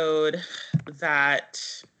episode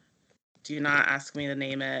that do not ask me to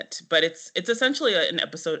name it, but it's essentially an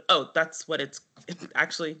episode. Oh, that's what it's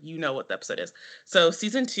actually, you know what the episode is. So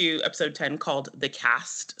season 2, episode 10, called The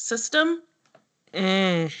Caste System,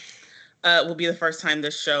 Mm. will be the first time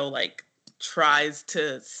this show like tries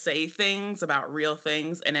to say things about real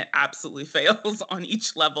things, and it absolutely fails on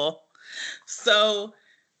each level. So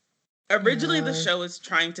originally the No. show is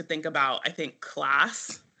trying to think about, I think,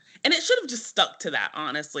 class, and it should have just stuck to that,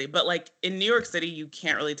 honestly. But like in New York City, you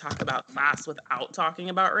can't really talk about class without talking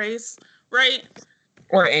about race, right?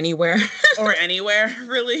 Or anywhere. Or anywhere,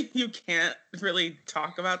 really. You can't really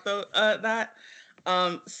talk about that.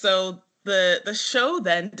 So the show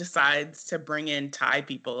then decides to bring in Thai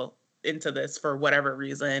people into this for whatever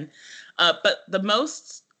reason. But the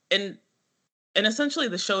most and and essentially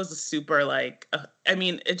the show is a super like I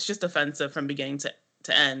mean, it's just offensive from beginning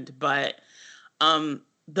to end, but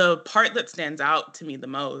the part that stands out to me the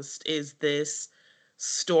most is this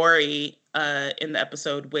story in the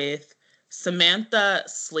episode with Samantha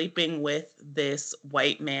sleeping with this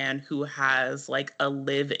white man who has like a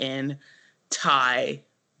live-in Thai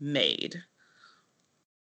maid.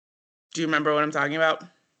 Do you remember what I'm talking about?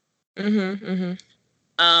 Mm-hmm. Mm-hmm.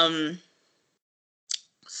 Um,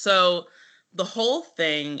 so the whole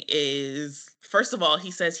thing is, first of all,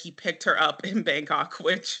 he says he picked her up in Bangkok,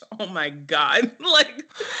 which, oh my God, like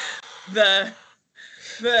the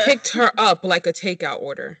the Picked her up like a takeout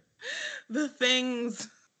order. the things,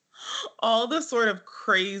 all the sort of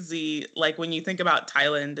crazy, like when you think about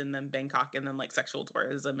Thailand and then Bangkok and then like sexual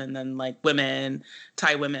tourism and then like women,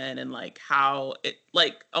 Thai women, and like how it,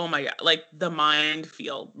 like, oh my God, like the mind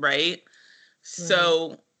field, right? Right.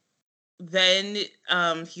 So then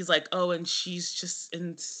he's like, oh, and she's just,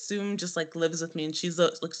 and Soom just like lives with me and she's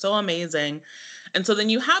like so amazing. And so then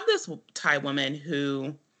you have this Thai woman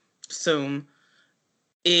who, Soom,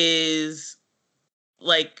 is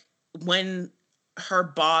like, when her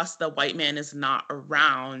boss, the white man, is not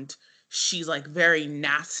around, she's like very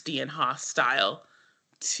nasty and hostile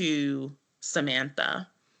to Samantha.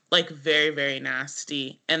 Like very, very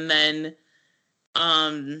nasty. And then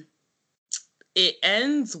um it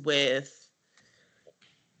ends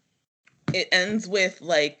with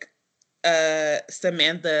like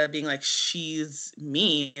Samantha being like, she's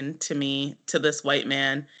mean to me, to this white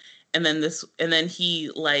man. And then he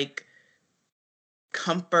like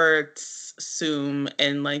comforts Soom,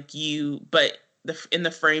 and like you, but in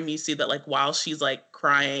the frame you see that like while she's like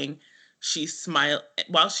crying,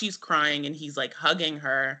 while she's crying and he's like hugging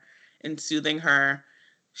her and soothing her,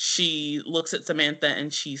 she looks at Samantha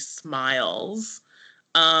and she smiles.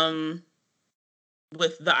 Um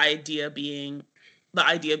with the idea being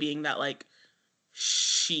that like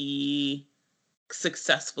she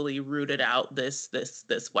successfully rooted out this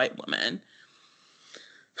white woman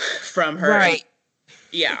from her. And Right.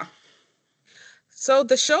 yeah. So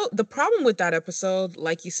the problem with that episode,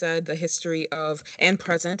 like you said, the history of and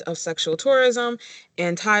present of sexual tourism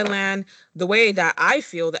in Thailand, the way that I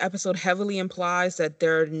feel the episode heavily implies that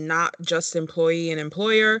they're not just employee and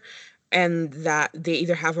employer, and that they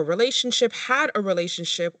either have a relationship, had a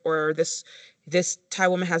relationship, or this Thai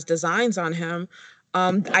woman has designs on him.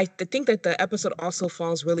 I think that the episode also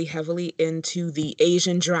falls really heavily into the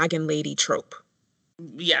Asian dragon lady trope.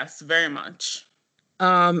 Yes, very much.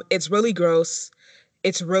 It's really gross.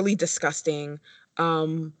 It's really disgusting.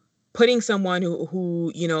 Um, Putting someone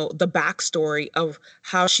who, the backstory of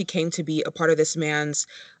how she came to be a part of this man's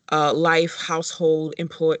life, household,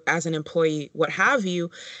 employ as an employee, what have you,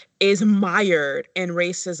 is mired in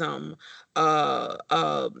racism, uh,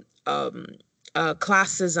 uh, um,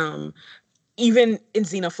 classism, even in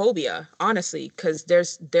xenophobia. Honestly, because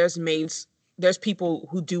there's maids, there's people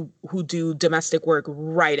who do domestic work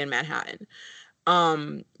right in Manhattan,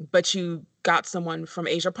 but you got someone from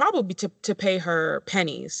Asia probably to pay her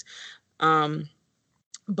pennies. Um,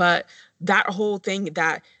 but that whole thing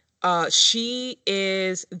that she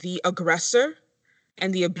is the aggressor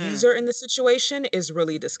and the Mm. abuser in the situation is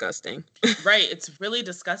really disgusting. Right, it's really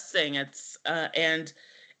disgusting. It's and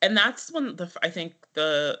that's when I think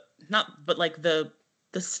the not but like the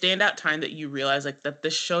standout time that you realize like that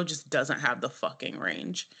this show just doesn't have the fucking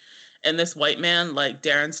range. And this white man, like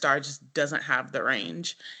Darren Star, just doesn't have the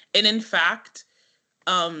range. And in fact,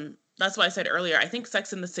 that's why I said earlier, I think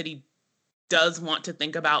Sex in the City does want to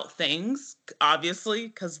think about things, obviously,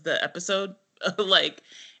 because the episode, like,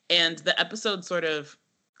 and the episode sort of,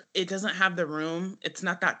 it doesn't have the room. It's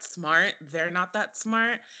not that smart. They're not that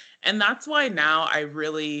smart. And that's why now I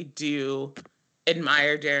really do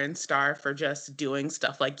admire Darren Star for just doing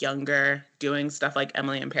stuff like Younger, doing stuff like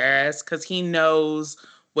Emily in Paris, because he knows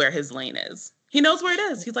where his lane is. He knows where it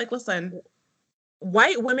is. He's like, listen,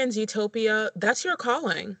 White women's utopia, that's your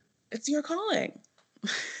calling. it's your calling.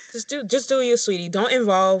 Just do you, sweetie. Don't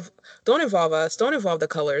involve us. Don't involve the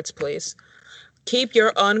coloreds, please. Keep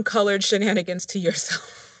your uncolored shenanigans to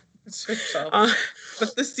yourself. So, Uh,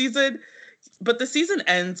 but the season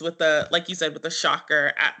ends with the, like you said, with the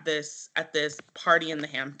shocker at this party in the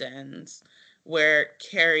Hamptons where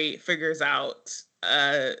Carrie figures out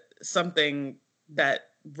something that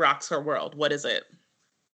rocks her world. What is it?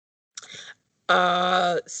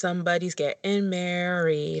 somebody's getting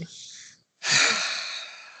married.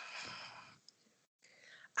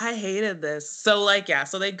 I hated this. So like, yeah,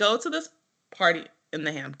 so they go to this party in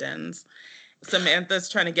the Hamptons. Samantha's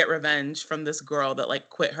trying to get revenge from this girl that like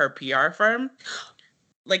quit her PR firm.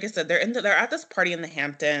 Like I said, they're at this party in the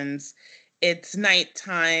Hamptons, It's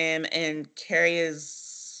nighttime and Carrie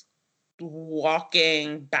is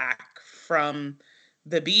walking back from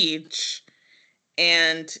the beach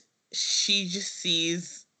and she just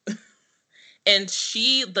sees and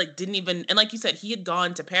she like didn't even, and like you said, he had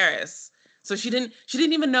gone to Paris. So she didn't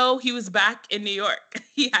even know he was back in New York.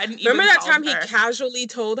 He hadn't Remember even that called time he her. casually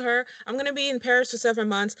told her, I'm going to be in Paris for 7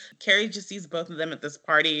 months? Carrie just sees both of them at this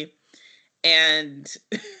party and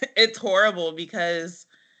it's horrible because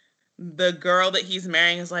the girl that he's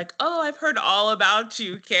marrying is like, "Oh, I've heard all about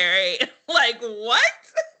you, Carrie." Like, what?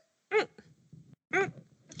 Mm,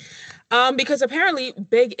 mm. Because apparently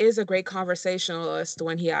Big is a great conversationalist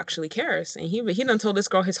when he actually cares, and he done told this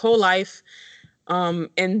girl his whole life. In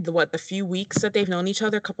the few weeks that they've known each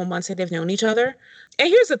other, a couple months that they've known each other. And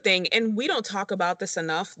here's the thing, and we don't talk about this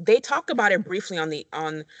enough. They talk about it briefly on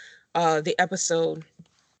the episode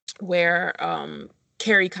where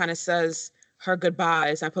Carrie kind of says her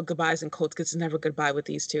goodbyes. I put goodbyes in quotes because it's never goodbye with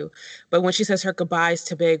these two. But when she says her goodbyes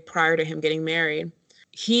to Big prior to him getting married,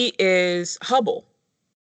 he is Hubble.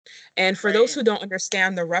 And for those Right. who don't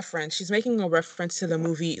understand the reference, she's making a reference to the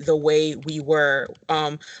movie The Way We Were,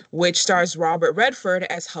 which stars Robert Redford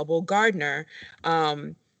as Hubble Gardner,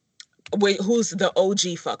 who's the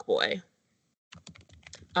OG fuckboy.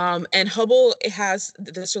 And Hubble has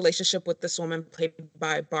this relationship with this woman played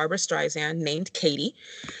by Barbara Streisand named Katie.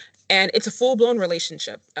 And it's a full-blown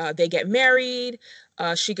relationship. They get married.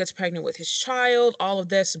 She gets pregnant with his child, all of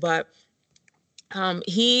this, but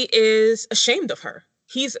he is ashamed of her.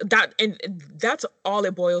 He's that, and that's all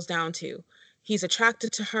it boils down to. He's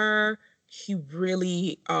attracted to her. He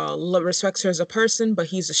really respects her as a person, but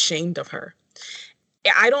he's ashamed of her.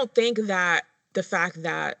 I don't think that the fact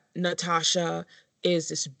that Natasha is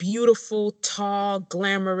this beautiful, tall,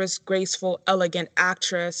 glamorous, graceful, elegant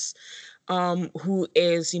actress who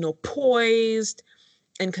is, poised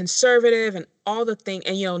and conservative and all the thing,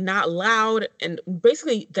 and not loud, and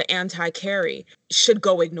basically the anti-Carrie should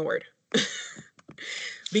go ignored.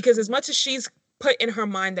 Because as much as she's put in her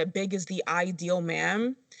mind that Big is the ideal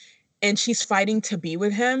man and she's fighting to be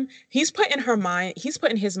with him, he's put in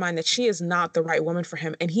his mind that she is not the right woman for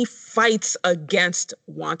him, and he fights against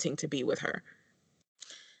wanting to be with her.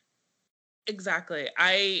 Exactly.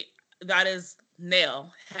 That is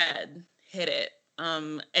nail head hit it.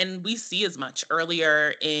 And we see as much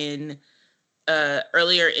earlier in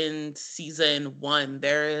season 1.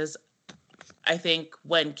 There is, I think,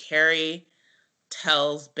 when Carrie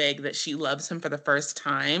tells Big that she loves him for the first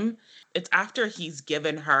time, it's after he's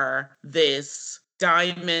given her this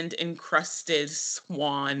diamond encrusted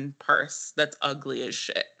swan purse that's ugly as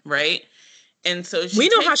shit, right? And so she We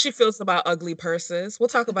know how takes she feels about ugly purses. We'll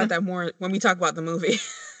talk about that more when we talk about the movie.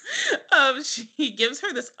 she gives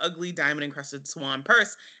her this ugly diamond encrusted swan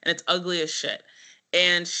purse, and it's ugly as shit.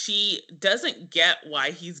 And she doesn't get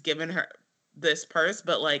why he's given her this purse,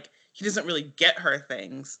 but like he doesn't really get her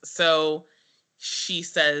things. So she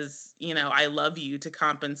says, I love you, to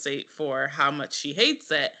compensate for how much she hates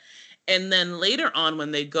it. And then later on, when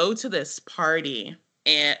they go to this party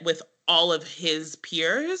and with all of his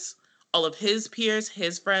peers,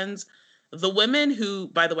 his friends, the women who,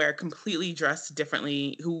 by the way, are completely dressed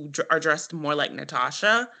differently, who are dressed more like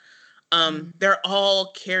Natasha, they're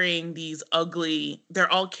all carrying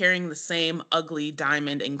they're all carrying the same ugly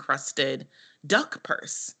diamond encrusted duck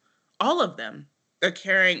purse. All of them.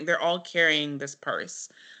 They're all carrying this purse,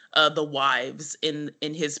 the wives in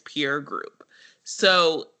his peer group.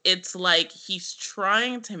 So it's like he's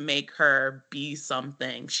trying to make her be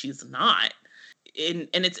something she's not. And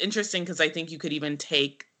it's interesting because I think you could even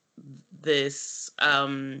take this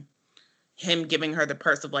him giving her the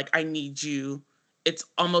purse of like, I need you. It's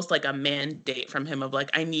almost like a mandate from him of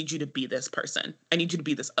like, I need you to be this person. I need you to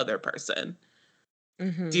be this other person.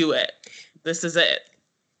 Mm-hmm. Do it. This is it.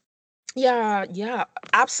 Yeah,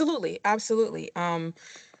 absolutely, absolutely. And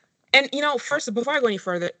first, before I go any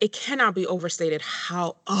further, it cannot be overstated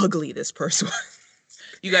how ugly this person was.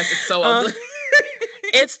 You guys, it's so Uh, ugly.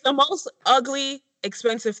 it's the most ugly,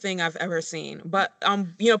 expensive thing I've ever seen. But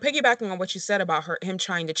piggybacking on what you said about him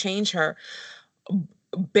trying to change her,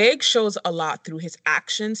 Big shows a lot through his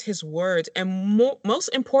actions, his words, and most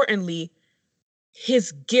importantly,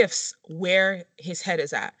 his gifts where his head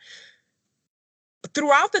is at.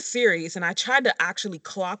 Throughout the series, and I tried to actually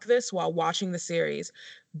clock this while watching the series,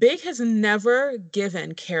 Big has never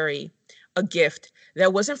given Carrie a gift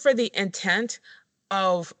that wasn't for the intent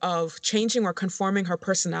of changing or conforming her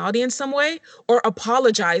personality in some way or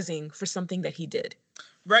apologizing for something that he did.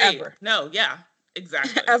 Right. Ever. No, yeah,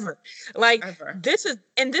 exactly. Ever. Like Ever. this is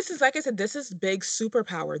like I said, this is Big's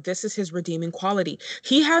superpower. This is his redeeming quality.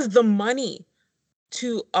 He has the money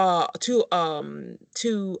to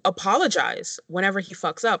apologize whenever he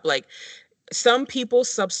fucks up. Like, some people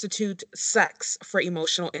substitute sex for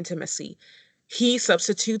emotional intimacy. He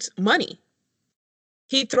substitutes money.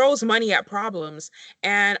 He throws money at problems.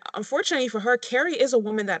 And unfortunately for her, Carrie is a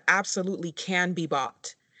woman that absolutely can be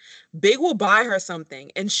bought. Big will buy her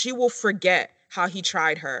something and she will forget how he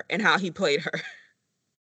tried her and how he played her.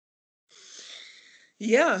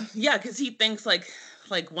 Yeah, yeah, because he thinks like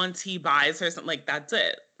once he buys her something, like that's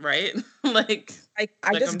it, right? like Like,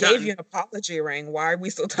 I like just I'm gave you done. an apology ring. Why are we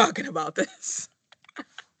still talking about this?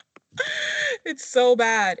 It's so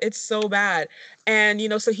bad. It's so bad. And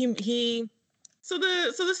so he So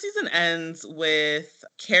the season ends with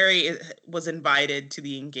Carrie was invited to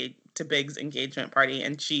Big's engagement party,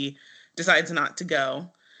 and she decides not to go.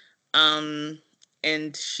 And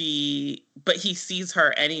but he sees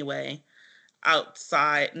her anyway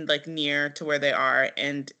outside, like near to where they are,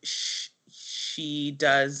 and she's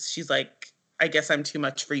like, I guess I'm too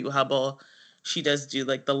much for you, Hubble. She does do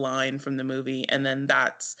like the line from the movie, and then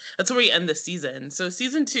that's where we end the season. So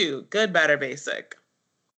season 2, good, better, basic.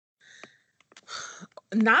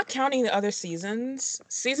 not counting the other seasons,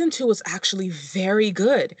 season 2 was actually very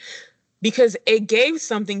good because it gave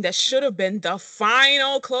something that should have been the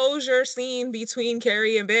final closure scene between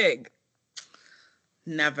Carrie and Big.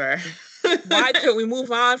 Never. Why could we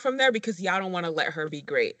move on from there? Because y'all don't want to let her be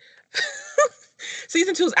great.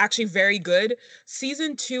 Season 2 is actually very good.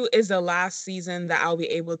 Season 2 is the last season that I'll be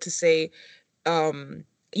able to say,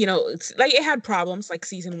 it's like it had problems like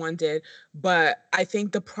season 1 did, but I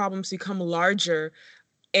think the problems become larger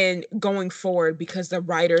and going forward because the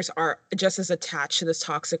writers are just as attached to this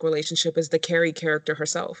toxic relationship as the Carrie character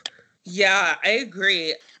herself. Yeah, I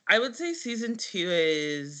agree. I would say season 2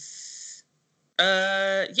 is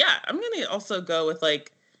yeah, I'm going to also go with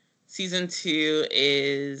like season 2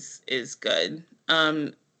 is good.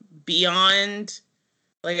 Beyond,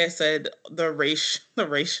 like I said, the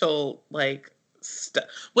racial like stuff.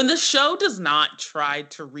 When the show does not try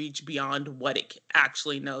to reach beyond what it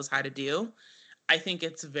actually knows how to do, I think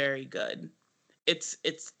it's very good. It's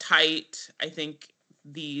tight. I think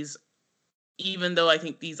these even though I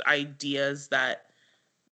think these ideas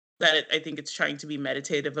I think it's trying to be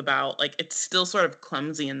meditative about, like it's still sort of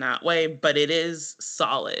clumsy in that way, but it is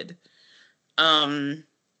solid. Um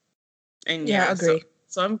and Yeah, yeah, so agree.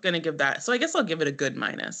 so I'm gonna give that. So I guess I'll give it a good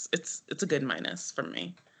minus. It's a good minus for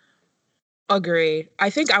me. Agree. I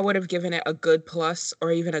think I would have given it a good plus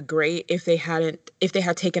or even a great if they had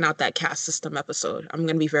taken out that caste system episode. I'm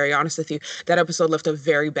gonna be very honest with you. That episode left a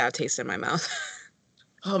very bad taste in my mouth.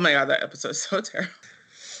 Oh my god, that episode's so terrible.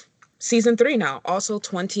 Season 3 now, also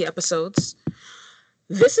 20 episodes.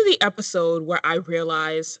 This is the episode where I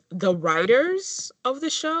realized the writers of the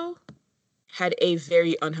show had a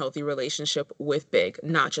very unhealthy relationship with Big,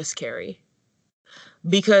 not just Carrie.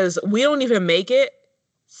 Because we don't even make it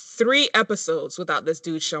 3 episodes without this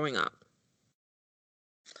dude showing up.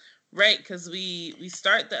 Right, because we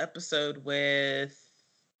start the episode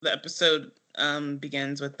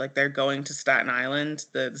begins with like they're going to Staten Island.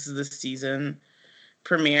 This is the season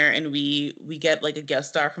premiere, and we get like a guest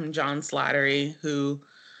star from John Slattery, who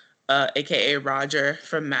aka Roger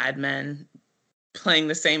from Mad Men, playing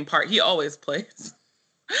the same part he always plays.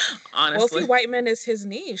 Wealthy Honestly. white man is his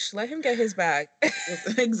niche. Let him get his bag.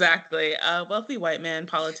 Exactly. Wealthy white man,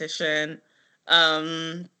 politician.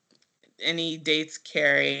 Um, and he dates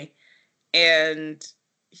Carrie. And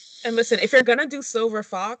And listen, if you're gonna do Silver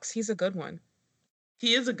Fox, he's a good one.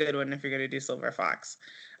 he is a good one if you're going to do Silver Fox.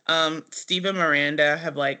 Steve and Miranda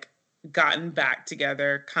have like gotten back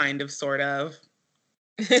together, kind of, sort of.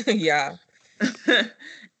 Yeah.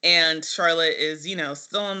 And Charlotte is,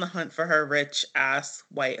 still on the hunt for her rich ass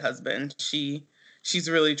white husband. She's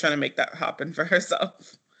really trying to make that happen for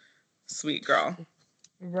herself. Sweet girl.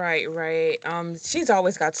 Right, right. She's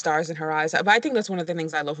always got stars in her eyes. But I think that's one of the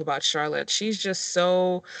things I love about Charlotte. She's just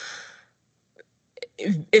so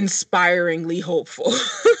inspiringly hopeful.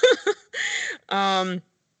 um,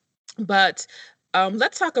 but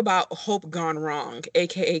let's talk about Hope Gone Wrong,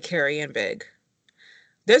 aka Carrie and Big.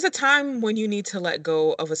 There's a time when you need to let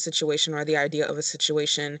go of a situation or the idea of a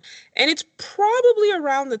situation, and it's probably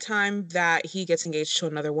around the time that he gets engaged to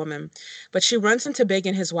another woman. But she runs into Big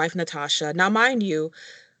and his wife Natasha. Now, mind you,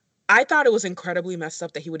 I thought it was incredibly messed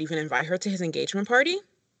up that he would even invite her to his engagement party.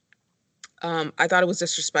 I thought it was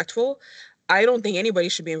disrespectful. I don't think anybody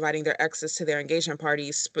should be inviting their exes to their engagement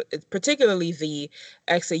parties, particularly the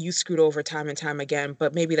ex that you screwed over time and time again.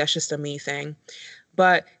 But maybe that's just a me thing.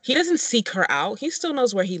 But he doesn't seek her out. He still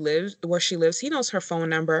knows where she lives. He knows her phone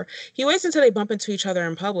number. He waits until they bump into each other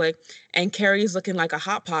in public, and Carrie's looking like a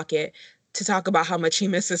hot pocket. to talk about how much he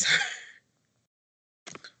misses her.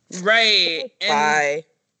 Right. Bye.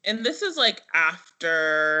 And this is like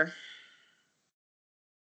after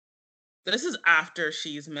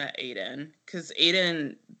she's met Aiden, because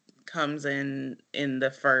Aiden comes in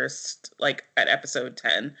the first, like at episode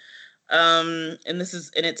 10. And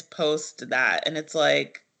it's post that, and it's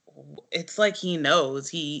like he knows,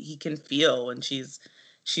 he can feel when she's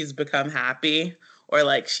become happy, or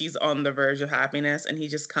like she's on the verge of happiness, and he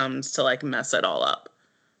just comes to like mess it all up.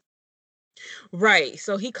 Right.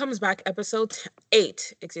 So he comes back episode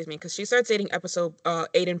 8, excuse me, because she starts dating episode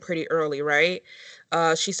Aiden pretty early, right?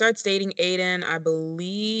 She starts dating Aiden, I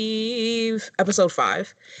believe, episode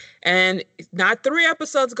 5. And not 3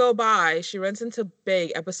 episodes go by. She runs into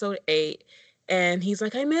Big, episode 8. And he's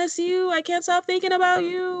like, I miss you. I can't stop thinking about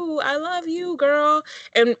you. I love you, girl.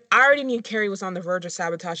 And I already knew Carrie was on the verge of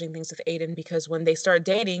sabotaging things with Aiden because when they start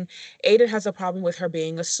dating, Aiden has a problem with her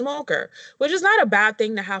being a smoker, which is not a bad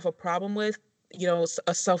thing to have a problem with,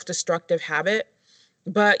 a self-destructive habit.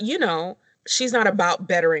 But, she's not about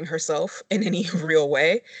bettering herself in any real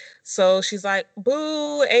way. So she's like,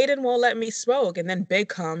 boo, Aiden won't let me smoke. And then Big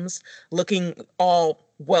comes looking all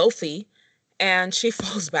wealthy and she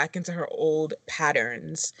falls back into her old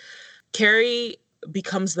patterns. Carrie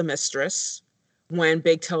becomes the mistress when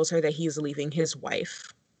Big tells her that he's leaving his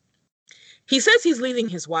wife. He says he's leaving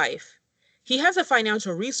his wife. He has the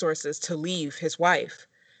financial resources to leave his wife,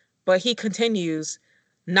 but he continues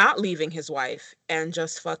not leaving his wife and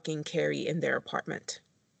just fucking Carrie in their apartment.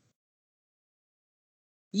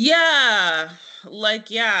 Yeah,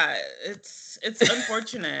 yeah, it's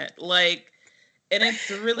unfortunate. And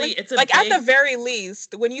it's really, like, it's a like at the big. very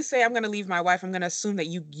least, when you say I'm gonna leave my wife, I'm gonna assume that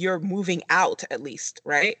you're moving out at least,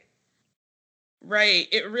 right? Right.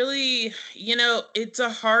 It really, it's a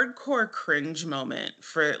hardcore cringe moment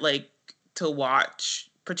for like to watch,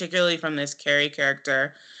 particularly from this Carrie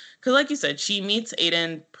character. Because, like you said, she meets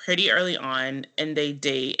Aiden pretty early on and they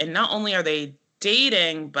date. And not only are they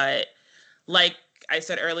dating, but like I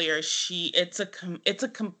said earlier,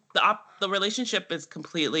 the relationship is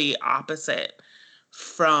completely opposite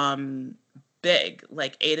from Big.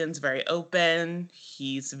 Like Aiden's very open.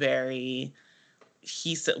 He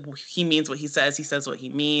means what he says. He says what he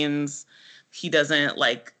means. He doesn't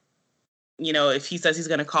like, if he says he's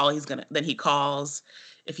going to call, then he calls.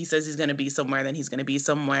 If he says he's going to be somewhere, then he's going to be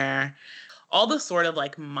somewhere. All the sort of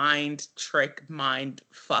like mind trick, mind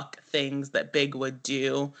fuck things that Big would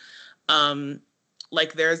do.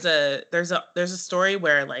 Like there's a story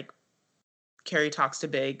where like Carrie talks to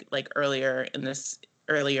Big like earlier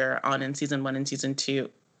on in season 1 and season 2,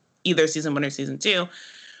 either season 1 or season 2,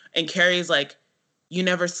 and Carrie's like, you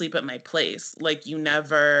never sleep at my place. Like you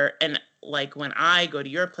never, and like when I go to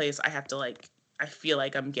your place, I feel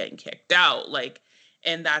like I'm getting kicked out. Like,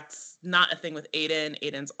 and that's not a thing with Aiden.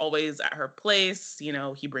 Aiden's always at her place.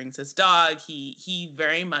 He brings his dog. He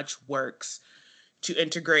very much works to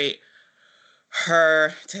integrate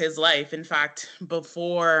her to his life. In fact,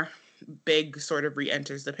 before Big sort of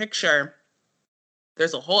re-enters the picture,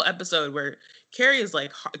 there's a whole episode where Carrie is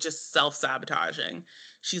like just self-sabotaging.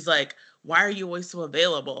 She's like, why are you always so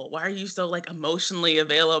available? Why are you so like emotionally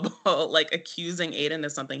available? Like accusing Aiden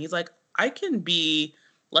of something. He's like, I can be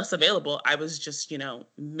less available. I was just,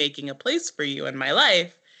 making a place for you in my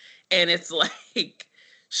life. And it's like,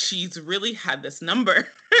 she's really had this number.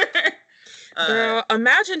 Girl,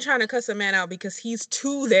 imagine trying to cuss a man out because he's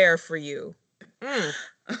too there for you.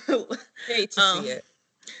 Hate to see it.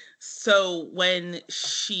 So when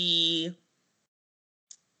she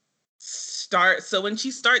starts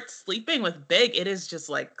sleeping with Big, it is just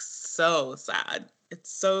like so sad.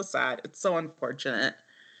 It's so sad. It's so unfortunate.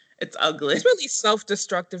 It's ugly. It's really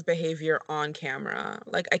self-destructive behavior on camera.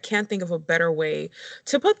 Like, I can't think of a better way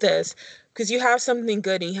to put this, because you have something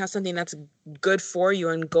good and you have something that's good for you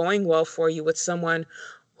and going well for you with someone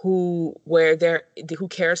who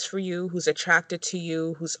cares for you, who's attracted to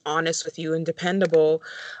you, who's honest with you and dependable.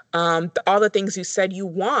 All the things you said you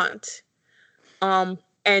want.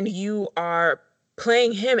 And you are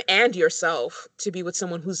playing him and yourself to be with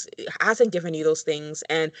someone who hasn't given you those things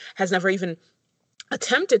and has never even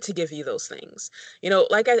attempted to give you those things.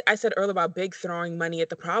 Like I said earlier about Big throwing money at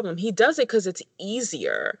the problem, he does it because it's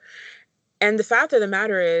easier. And the fact of the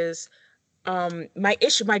matter is, my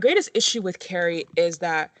greatest issue with Carrie is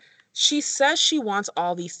that she says she wants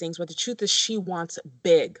all these things, but the truth is she wants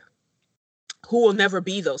Big, who will never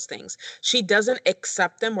be those things. She doesn't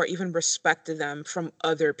accept them or even respect them from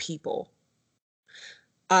other people.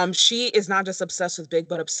 She is not just obsessed with Big,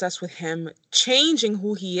 but obsessed with him changing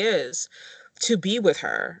who he is to be with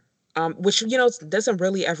her, which, doesn't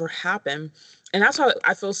really ever happen. And that's why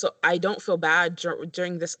I don't feel bad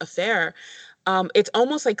during this affair. It's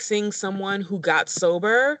almost like seeing someone who got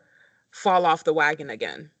sober fall off the wagon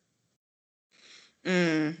again.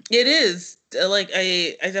 It is like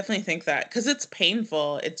I definitely think that because it's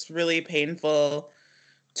painful. It's really painful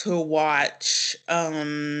to watch.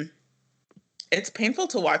 It's painful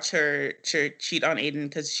to watch her cheat on Aiden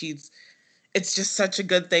because it's just such a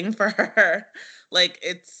good thing for her. Like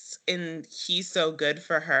and he's so good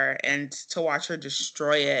for her, and to watch her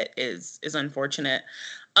destroy it is unfortunate.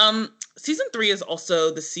 Season 3 is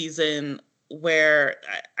also the season where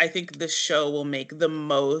I think the show will make the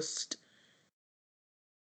most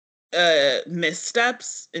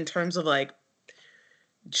missteps in terms of like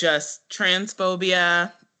just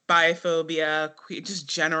transphobia, biphobia, just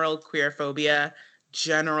general queer phobia,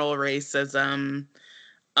 general racism.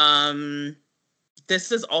 Um,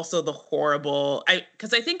 this is also the horrible.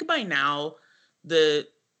 Because I think by now the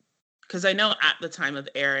because I know at the time of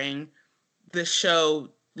airing the show,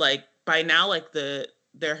 like by now, like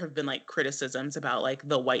there have been like criticisms about like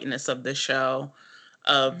the whiteness of the show,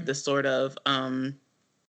 of the sort of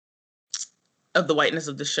the whiteness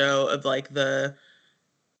of the show, of like the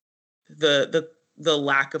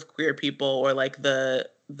lack of queer people, or like the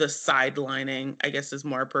sidelining, I guess is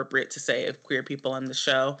more appropriate to say, of queer people on the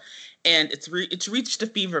show. And it's reached a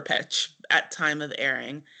fever pitch at time of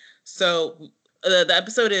airing. So the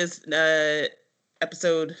episode is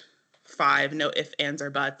episode 5, No If, Ands, or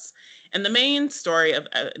Buts. And the main story of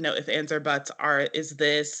No If, Ands, or Buts is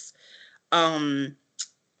this um,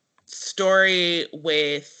 story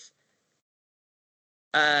with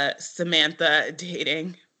Samantha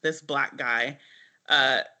dating this black guy.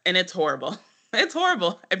 And it's horrible. It's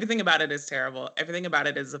horrible. Everything about it is terrible. Everything about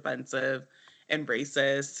it is offensive and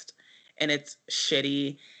racist, and it's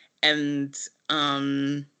shitty. And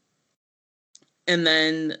and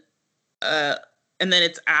then uh and then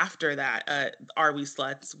it's after that, Are We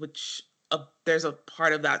Sluts, which there's a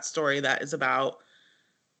part of that story that is about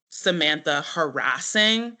Samantha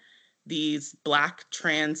harassing these black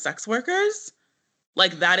trans sex workers.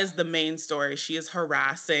 Like that is the main story. She is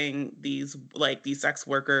harassing these sex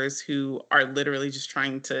workers who are literally just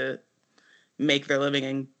trying to make their living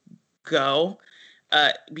and go,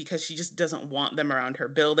 because she just doesn't want them around her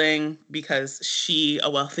building, because she, a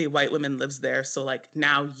wealthy white woman, lives there. So like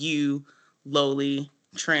now you, lowly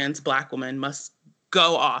trans black woman, must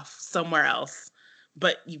go off somewhere else,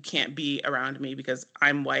 but you can't be around me because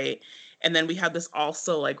I'm white. And then we have this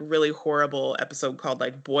also like really horrible episode called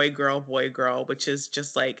like Boy Girl, which is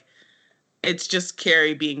just like, it's just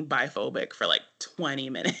Carrie being biphobic for like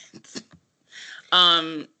 20 minutes.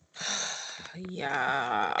 um and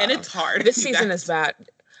Yeah. it's hard, This you season is guys. bad.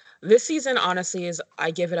 This season, honestly,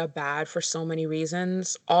 I give it a bad for so many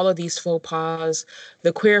reasons. All of these faux pas,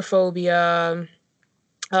 the queer phobia,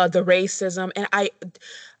 the racism. And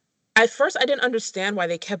at first, I didn't understand why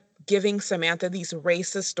they kept giving Samantha these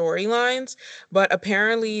racist storylines, but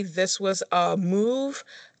apparently, this was a move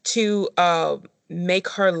to make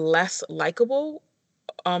her less likable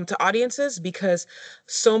to audiences, because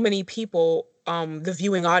so many people, the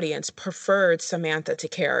viewing audience, preferred Samantha to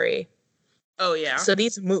Carrie. Oh yeah. So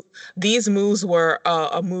these moves were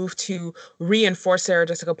a move to reinforce Sarah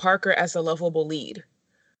Jessica Parker as the lovable lead.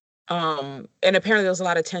 And apparently there was a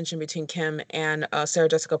lot of tension between Kim and Sarah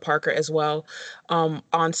Jessica Parker as well,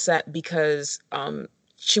 on set, because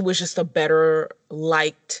she was just a better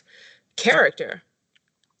liked character.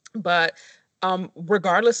 But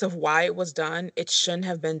regardless of why it was done, it shouldn't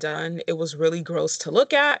have been done. It was really gross to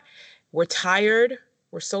look at. We're tired.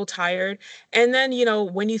 We're so tired. And then,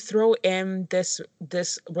 when you throw in this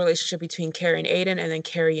relationship between Carrie and Aiden, and then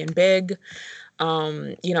Carrie and Big,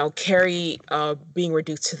 Carrie being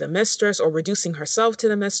reduced to the mistress, or reducing herself to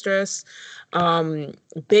the mistress,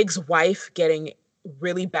 Big's wife getting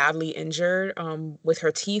really badly injured with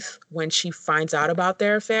her teeth when she finds out about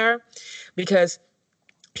their affair, because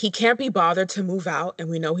he can't be bothered to move out, and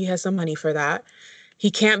we know he has some money for that. He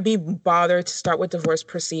can't be bothered to start with divorce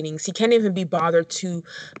proceedings. He can't even be bothered to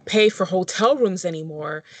pay for hotel rooms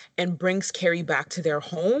anymore, and brings Carrie back to their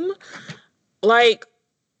home. Like,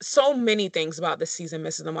 so many things about this season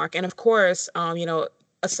misses the mark. And of course,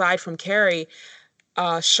 aside from Carrie,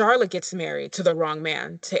 Charlotte gets married to the wrong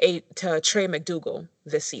man, to Trey McDougal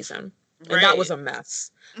this season. And that was Right. a mess.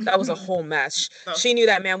 That was a whole mess. So, She knew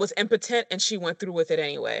that man was impotent, and she went through with it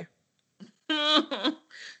anyway.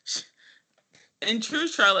 in true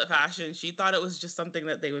Charlotte fashion, she thought it was just something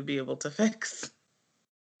that they would be able to fix.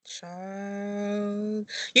 Child.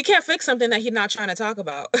 You can't fix something that he's not trying to talk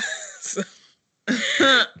about. So,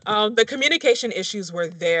 the communication issues were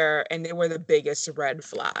there, and they were the biggest red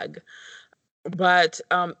flag. But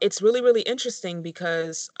it's really, really interesting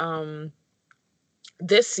because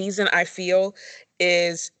this season, I feel,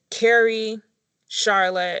 is Carrie,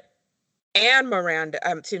 Charlotte, and Miranda,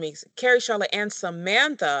 excuse me, Carrie, Charlotte, and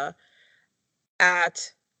Samantha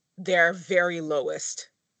at their very lowest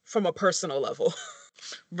from a personal level.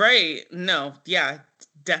 Right. No, yeah,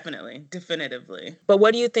 definitely, definitively. But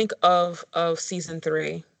what do you think of season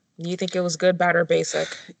 3? Do you think it was good, bad, or basic?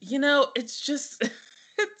 It's just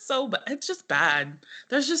it's just bad.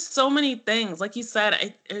 There's just so many things. Like you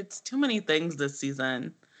said, it's too many things this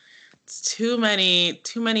season. It's too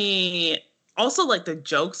many. Also, like the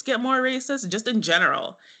jokes get more racist just in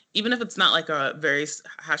general. Even if it's not like a very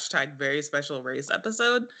hashtag very special race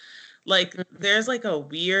episode, like there's like a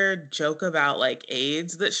weird joke about like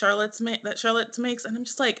AIDS that Charlotte makes, and I'm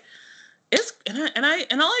just like, it's and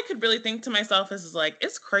all I could really think to myself is like,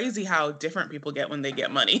 it's crazy how different people get when they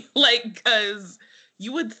get money. Like, because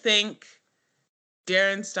you would think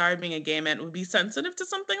Darren Star being a gay man would be sensitive to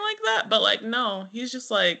something like that, but like, no, he's just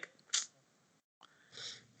like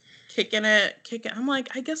kicking. I'm like,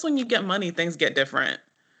 I guess when you get money, things get different.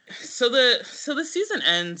 So the season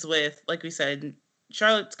ends with, like we said,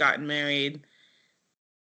 Charlotte's gotten married.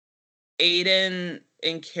 Aiden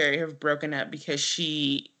and Carrie have broken up because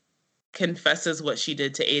she confesses what she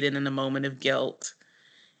did to Aiden in a moment of guilt,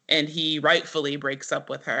 and he rightfully breaks up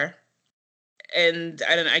with her. And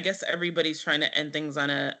I guess everybody's trying to end things on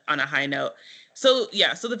a high note. So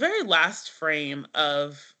yeah, so the very last frame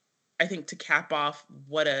of, I think, to cap off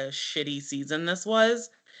what a shitty season this was,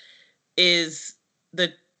 is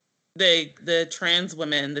the the trans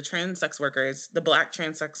women, the trans sex workers, the black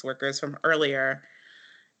trans sex workers from earlier.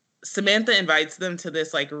 Samantha invites them to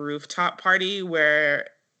this like rooftop party where,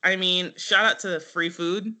 I mean, shout out to the free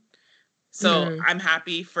food. So I'm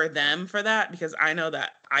happy for them for that, because I know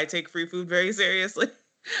that I take free food very seriously.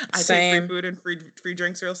 I take free Same. food and free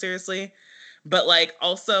drinks real seriously. But like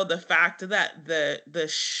also the fact that the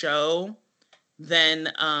show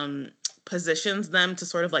then positions them to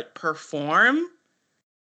sort of like perform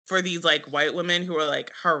for these like white women who are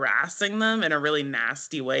like harassing them in a really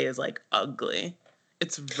nasty way is like ugly.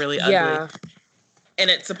 It's really ugly. Yeah. And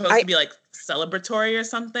it's supposed I to be like celebratory or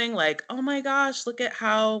something, like, oh my gosh, look at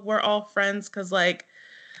how we're all friends because like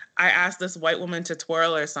I asked this white woman to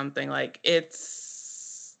twirl or something. Like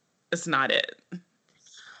it's not it.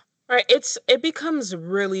 Right, it becomes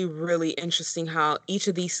really, really interesting how each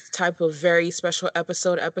of these type of very special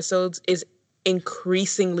episodes is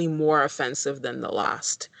increasingly more offensive than the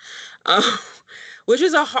last. Um, which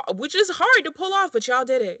is hard to pull off, but y'all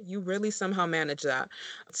did it. You really somehow managed that.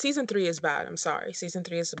 Season 3 is bad. I'm sorry. Season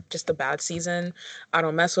 3 is just a bad season. I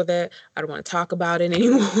don't mess with it. I don't want to talk about it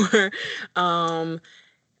anymore. um,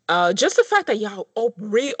 just the fact that y'all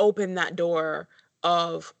reopened that door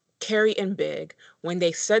of Carrie and Big when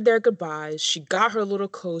they said their goodbyes, she got her little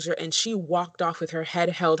closure and she walked off with her head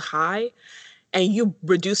held high, and you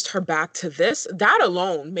reduced her back to this. That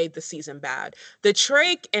alone made the season bad. The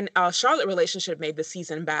Drake and Charlotte relationship made the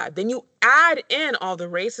season bad. Then you add in all the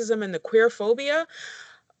racism and the queer phobia.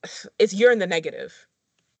 You're in the negative.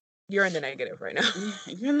 You're in the negative right now.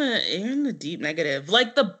 You're in the deep negative.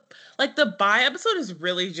 Like the bi episode is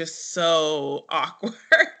really just so awkward.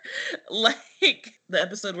 Like the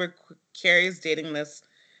episode where Carrie's dating this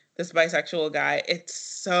bisexual guy. It's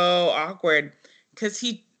so awkward because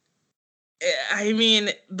I mean,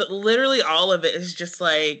 literally all of it is just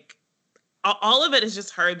like, all of it is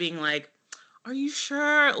just her being like, "Are you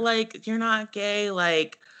sure? Like you're not gay?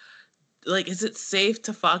 Like is it safe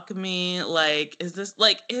to fuck me? Like is this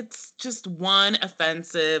like?" It's just one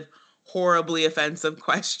offensive, horribly offensive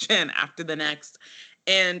question after the next.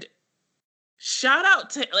 And shout out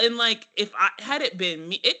to, and like, if I had it been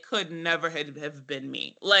me, it could never have been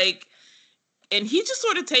me. Like, and he just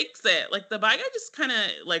sort of takes it. Like the bi guy just kind of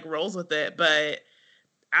like rolls with it. But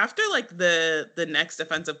after like the next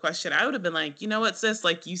offensive question, I would have been like, you know what, sis,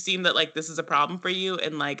 like you seem that like this is a problem for you,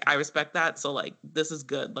 and like I respect that. So like this is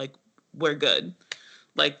good. Like we're good.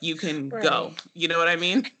 Like you can go. Right. You know what I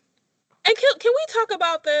mean? And can we talk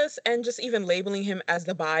about this and just even labeling him as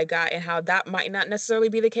the bi guy and how that might not necessarily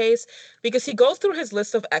be the case? Because he goes through his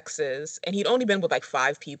list of exes and he'd only been with like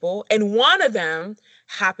 5 people, and one of them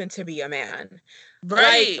happened to be a man. Like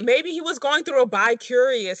Right. maybe he was going through a bi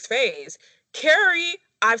curious phase. Carrie,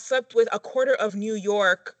 I've slept with a quarter of New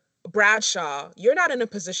York. Bradshaw, you're not in a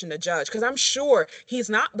position to judge because I'm sure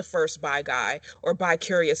he's not the first bi guy or bi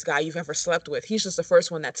curious guy you've ever slept with. He's just the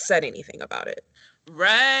first one that said anything about it.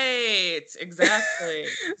 Right. Exactly.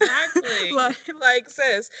 Exactly. like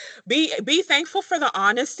sis, be thankful for the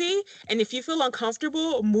honesty, and if you feel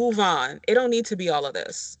uncomfortable, move on. It don't need to be all of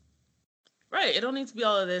this. Right. It don't need to be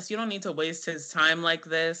all of this. You don't need to waste his time like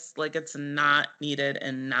this. Like, it's not needed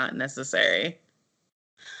and not necessary.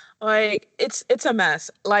 Like it's a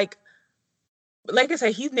mess. Like I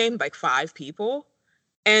said, he's named like five people,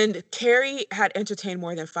 and Carrie had entertained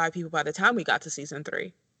more than five people by the time we got to season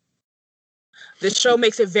three. The show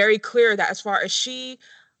makes it very clear that as far as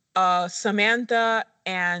Samantha,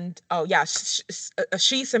 and oh yeah,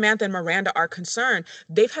 Samantha, and Miranda are concerned,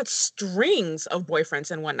 they've had strings of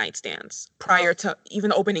boyfriends and one night stands prior to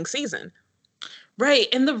even the opening season. Right.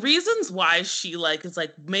 And the reasons why she like is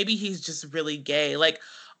like maybe he's just really gay, like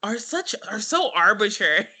are so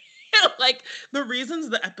arbitrary. Like the reasons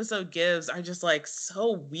the episode gives are just like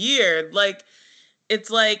so weird. Like it's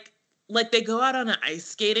like they go out on an ice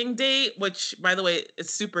skating date, which by the way is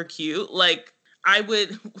super cute. Like I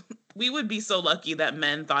would we would be so lucky that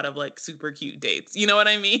men thought of like super cute dates. You know what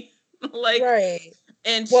I mean? Like Right.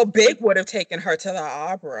 and Well, Big like would have taken her to the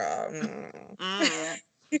opera. mm,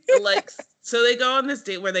 like so they go on this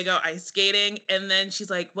date where they go ice skating and then she's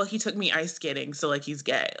like, well, he took me ice skating, so like he's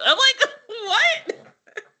gay. I'm like, what?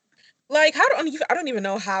 Like, I don't even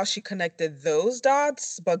know how she connected those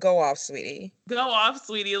dots, but go off, sweetie. Go off,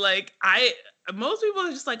 sweetie. Like I most people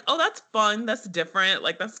are just like, oh, that's fun, that's different,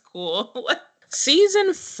 like that's cool.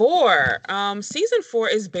 Season four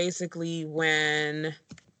is basically when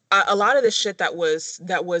a lot of the shit a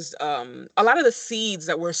lot of the seeds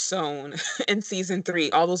that were sown in season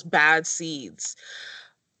three, all those bad seeds.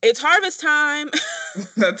 It's harvest time.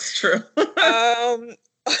 That's true. um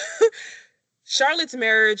Charlotte's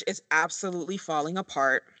marriage is absolutely falling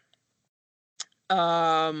apart.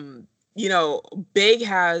 Um, Big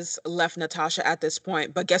has left Natasha at this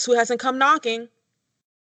point, but guess who hasn't come knocking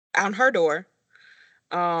on her door?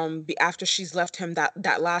 After she's left him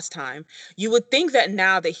that last time. You would think that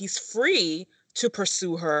now that he's free to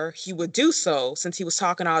pursue her, he would do so since he was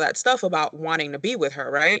talking all that stuff about wanting to be with her,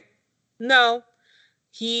 right? No.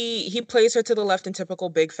 He plays her to the left in typical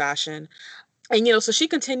Big fashion. And so she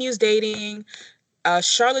continues dating.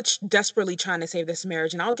 Charlotte's desperately trying to save this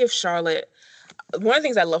marriage, and I'll give Charlotte one of the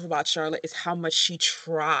things I love about Charlotte is how much she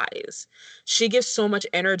tries. She gives so much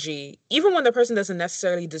energy, even when the person doesn't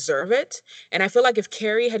necessarily deserve it. And I feel like if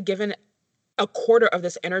Carrie had given a quarter of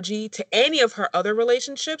this energy to any of her other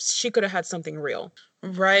relationships, she could have had something real.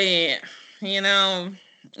 Right. You know,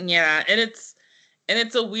 yeah, and it's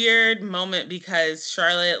a weird moment because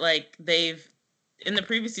Charlotte, like they've in the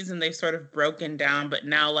previous season they've sort of broken down, but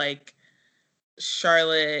now like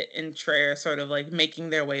Charlotte and Trey are sort of like making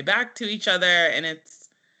their way back to each other, and it's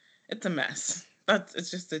a mess. It's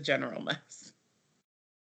just a general mess.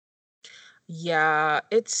 Yeah,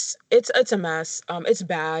 it's a mess. It's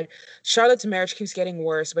bad. Charlotte's marriage keeps getting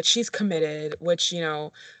worse, but she's committed, which,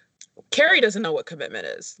 Carrie doesn't know what commitment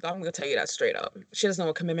is. I'm gonna tell you that straight up. She doesn't know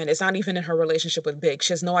what commitment is. Not even in her relationship with Big.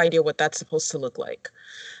 She has no idea what that's supposed to look like.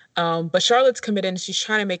 But Charlotte's committed and she's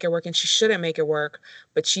trying to make it work, and she shouldn't make it work,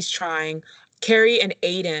 but she's trying. Carrie and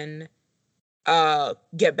Aiden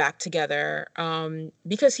get back together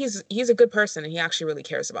because he's a good person and he actually really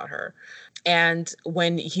cares about her. And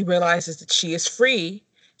when he realizes that she is free,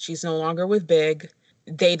 she's no longer with Big,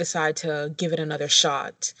 they decide to give it another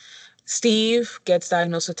shot. Steve gets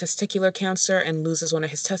diagnosed with testicular cancer and loses one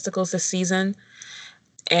of his testicles this season.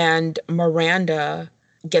 And Miranda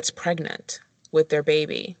gets pregnant with their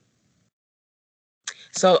baby.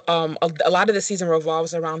 So a lot of the season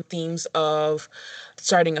revolves around themes of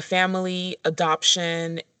starting a family,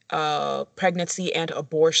 adoption, pregnancy, and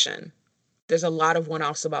abortion. There's a lot of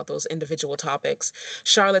one-offs about those individual topics.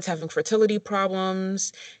 Charlotte's having fertility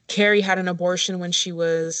problems. Carrie had an abortion when she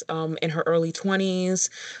was in her early 20s.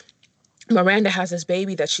 Miranda has this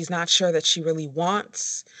baby that she's not sure that she really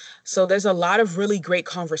wants. So there's a lot of really great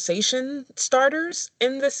conversation starters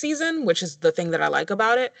in this season, which is the thing that I like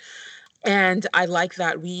about it. And I like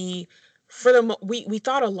that we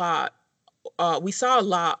thought a lot. We saw a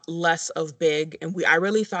lot less of Big, and I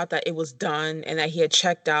really thought that it was done and that he had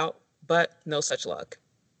checked out, but no such luck.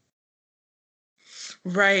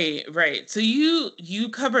 Right, right. So you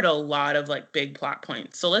covered a lot of like big plot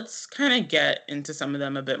points. So let's kind of get into some of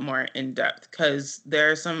them a bit more in depth because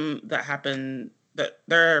there are some that happen that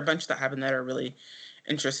there are a bunch that happen that are really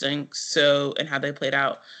interesting. So and how they played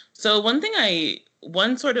out. So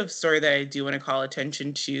one sort of story that I do want to call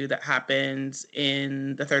attention to that happens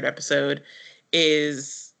in the third episode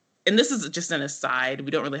is and this is just an aside,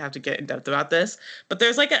 we don't really have to get in depth about this, but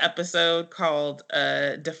there's like an episode called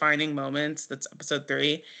Defining Moments, that's episode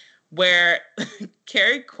 3, where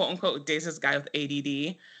Carrie quote unquote dates this guy with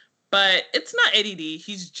ADD, but it's not ADD,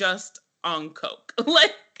 he's just on coke.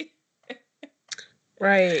 Like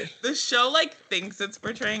Right. The show like thinks it's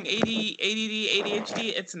portraying ADD,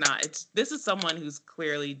 ADHD. It's not. This is someone who's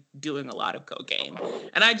clearly doing a lot of cocaine,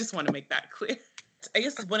 and I just want to make that clear. I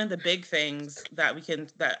guess one of the big things that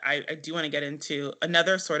I do want to get into,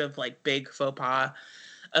 another sort of like big faux pas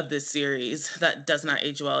of this series that does not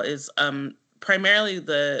age well, is primarily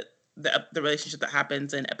the relationship that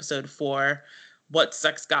happens in episode 4, What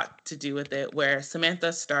Sex Got to Do with It, where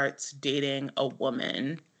Samantha starts dating a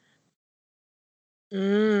woman.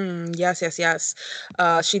 Yes, yes, yes.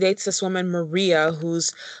 She dates this woman, Maria,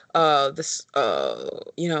 who's this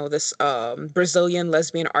Brazilian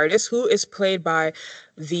lesbian artist who is played by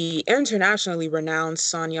the internationally renowned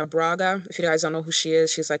Sonia Braga. If you guys don't know who she is,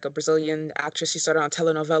 she's like a Brazilian actress. She started on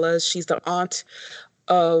telenovelas. She's the aunt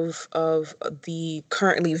of the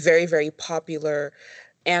currently very, very popular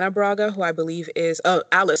Ana Braga, who I believe is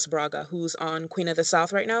Alice Braga, who's on Queen of the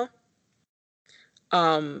South right now.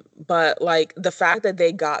 But like the fact that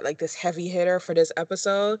they got like this heavy hitter for this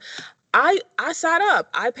episode, I sat up,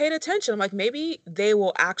 I paid attention. I'm like, maybe they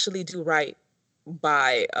will actually do right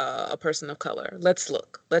by a person of color. Let's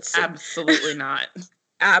look. Let's see. Absolutely not.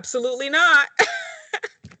 Absolutely not.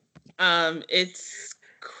 It's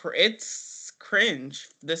cringe,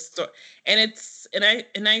 this story, and it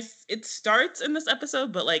starts in this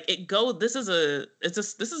episode, but like this is a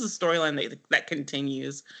storyline that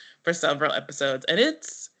continues for several episodes, and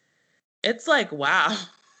it's like, wow.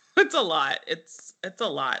 It's a lot. It's a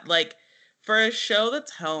lot, like, for a show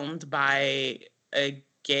that's helmed by a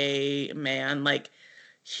gay man. Like,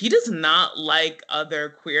 he does not like other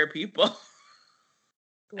queer people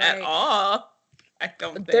at Right. all. I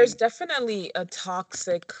don't There's think. definitely a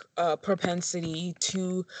toxic propensity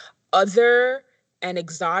to other and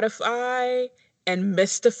exotify and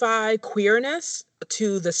mystify queerness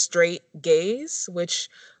to the straight gaze,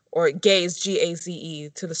 or gaze,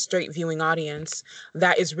 Gaze, to the straight viewing audience.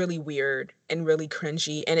 That is really weird and really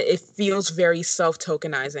cringy, and it feels very self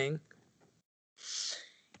tokenizing.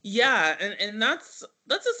 Yeah, and that's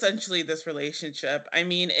essentially this relationship. I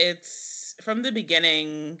mean, it's from the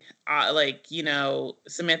beginning, like,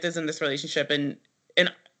 Samantha's in this relationship, and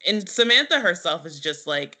Samantha herself is just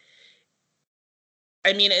like,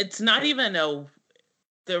 I mean, it's not even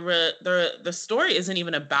the story isn't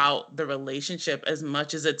even about the relationship as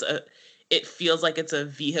much as it feels like it's a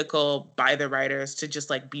vehicle by the writers to just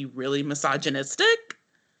like be really misogynistic.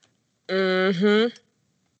 Mm-hmm.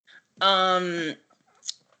 Um,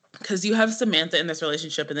 because you have Samantha in this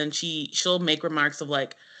relationship, and then she'll make remarks of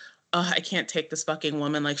like, oh, I can't take this fucking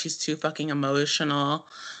woman, like she's too fucking emotional,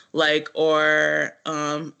 like, or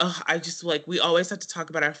oh, I just like, we always have to talk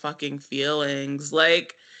about our fucking feelings,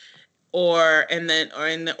 like, or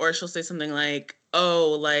she'll say something like,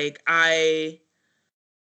 oh, like,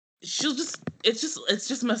 she'll just it's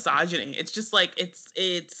just misogyny. It's just like,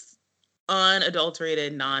 it's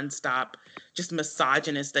unadulterated, nonstop, just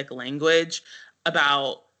misogynistic language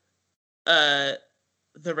about uh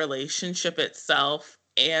the relationship itself,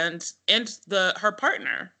 and the her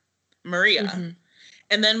partner, Maria. Mm-hmm.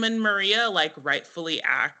 And then when Maria like rightfully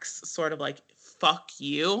acts sort of like fuck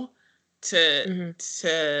you to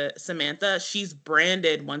Mm-hmm. Samantha, she's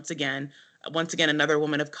branded once again another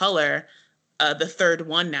woman of color, the third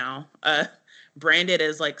one now, branded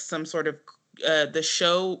as like some sort of the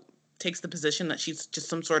show takes the position that she's just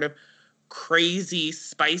some sort of crazy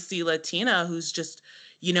spicy Latina who's just,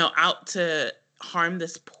 out to harm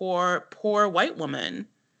this poor white woman.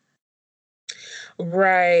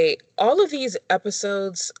 Right. All of these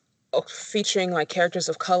episodes featuring like characters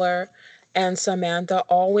of color and Samantha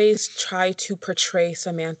always try to portray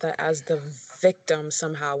Samantha as the victim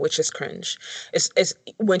somehow, which is cringe. It's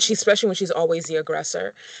when she, especially when she's always the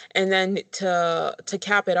aggressor. And then to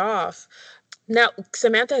cap it off, now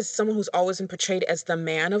Samantha is someone who's always been portrayed as the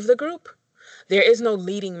man of the group. There is no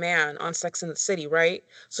leading man on Sex and the City, right?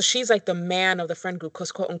 So she's like the man of the friend group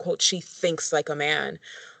because quote unquote she thinks like a man.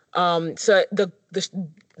 So the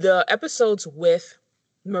episodes with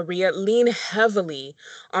Maria lean heavily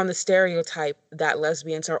on the stereotype that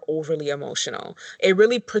lesbians are overly emotional. It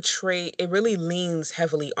really leans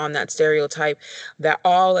heavily on that stereotype that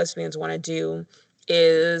all lesbians want to do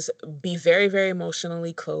is be very, very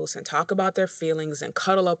emotionally close and talk about their feelings and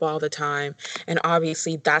cuddle up all the time. And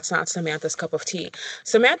obviously, that's not Samantha's cup of tea.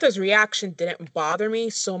 Samantha's reaction didn't bother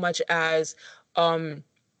me so much as um,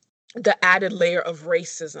 the added layer of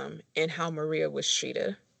racism in how Maria was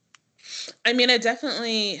treated. I mean, I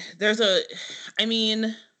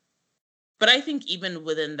mean, but I think even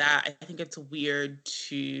within that, I think it's weird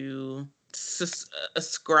to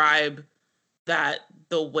ascribe that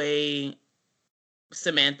the way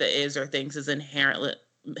Samantha is or thinks is inherently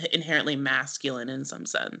inherently masculine in some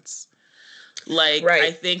sense. Like, I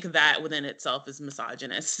Right. think that within itself is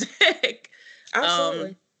misogynistic. um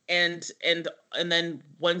Absolutely. and then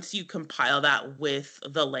once you compile that with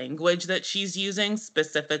the language that she's using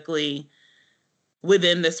specifically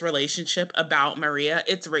within this relationship about Maria,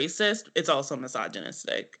 it's racist, it's also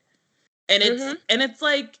misogynistic. Mm-hmm. And it's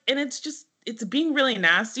like, and it's just, it's being really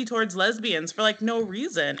nasty towards lesbians for like no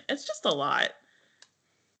reason. It's just a lot.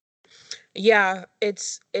 Yeah,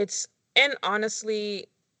 it's and honestly,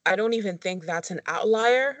 I don't even think that's an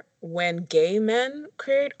outlier when gay men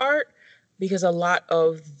create art, because a lot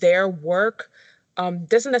of their work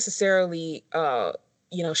doesn't necessarily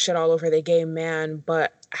shit all over the gay man,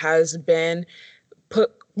 but has been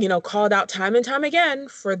put, called out time and time again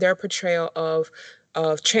for their portrayal of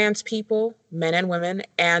trans people, men and women,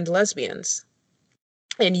 and lesbians,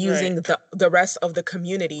 and using Right. the rest of the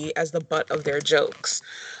community as the butt of their jokes.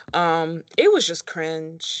 It was just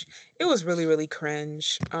cringe. It was really, really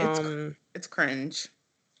cringe. It's cringe.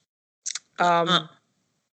 Um,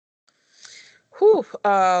 whew,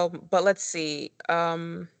 but let's see.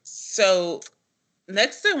 So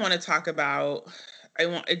next I want to talk about,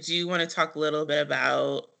 I do want to talk a little bit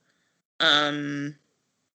about um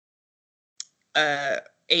uh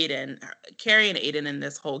Aiden, Carrie and Aiden in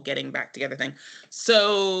this whole getting back together thing.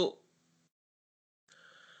 So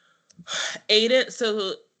Aiden,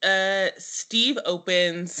 so Steve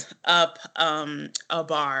opens up a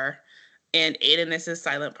bar, and Aiden is his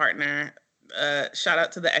silent partner. Shout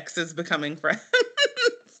out to the exes becoming friends.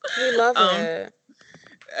 We love um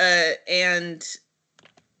it. and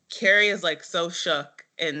Carrie is like so shook,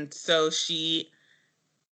 and so she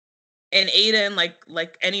and Aiden,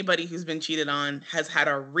 like anybody who's been cheated on, has had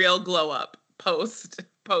a real glow up post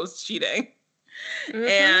cheating. Mm-hmm.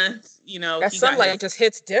 And That he got sunlight his just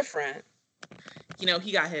hits different.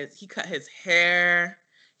 he cut his hair,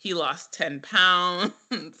 he lost 10 pounds,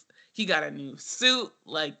 he got a new suit.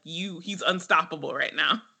 Like, he's unstoppable right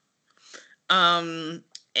now.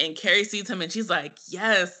 And Carrie sees him and she's like,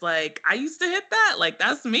 yes, like I used to hit that, like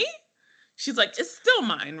that's me. She's like, it's still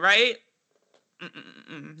mine, right?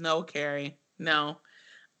 No, Carrie, no.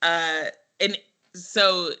 uh and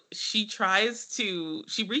so she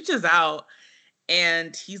reaches out,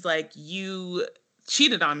 and he's like, you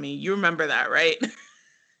cheated on me, you remember that, right?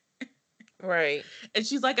 Right. And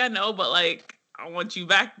she's like, I know, but like I want you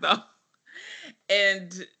back though.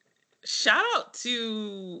 And shout out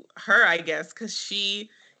to her, I guess, because he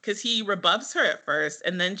rebuffs her at first,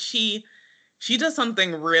 and then she does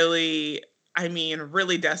something really, I mean,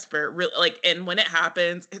 really desperate, really, like, and when it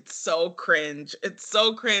happens, it's so cringe. It's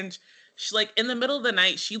so cringe. She, like, in the middle of the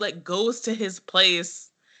night, she like goes to his place,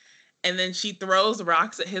 and then she throws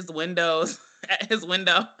rocks at his windows, at his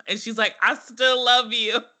window, and she's like, I still love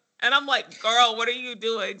you. And I'm like, girl, what are you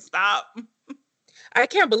doing? Stop. I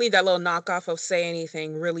can't believe that little knockoff of Say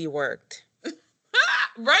Anything really worked.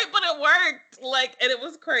 Right, but it worked. Like, and it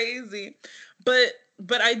was crazy. But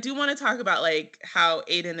I do want to talk about like how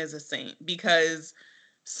Aiden is a saint, because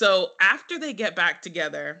so after they get back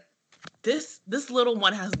together, this little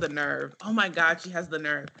one has the nerve. Oh my god, she has the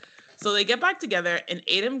nerve. So they get back together, and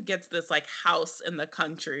Aiden gets this like house in the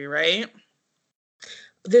country, right?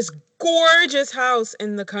 This gorgeous house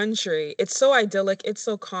in the country. It's so idyllic. It's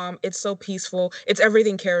so calm. It's so peaceful. It's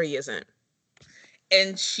everything Carrie isn't.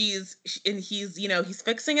 And he's, he's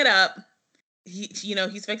fixing it up.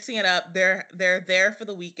 He's fixing it up. They're there for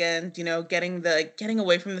the weekend, getting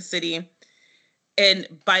away from the city. And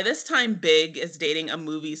by this time, Big is dating a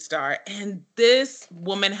movie star, and this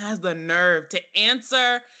woman has the nerve to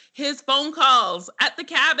answer his phone calls at the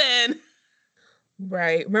cabin.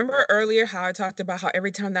 Right. Remember earlier how I talked about how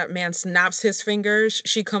every time that man snaps his fingers,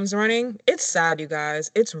 she comes running? It's sad, you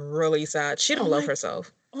guys. It's really sad. She Oh don't love my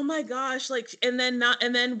herself. oh my gosh, like, and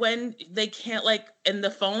then when they can't, like, and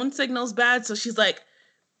the phone signal's bad, so she's like,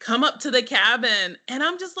 come up to the cabin. And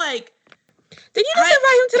I'm just like, Did you just I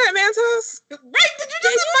invite him to that man's house? right, did you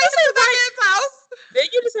Did just you invite just him to invite that man's house? did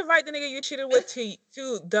you just invite the nigga you cheated with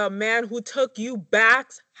to the man who took you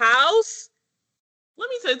back's house? Let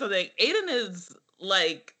me say something. Aiden is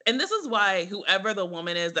like, and this is why whoever the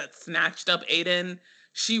woman is that snatched up Aiden,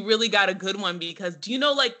 she really got a good one, because do you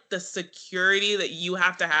know like the security that you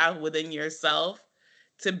have to have within yourself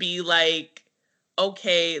to be like,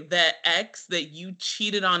 okay, that ex that you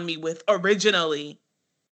cheated on me with originally,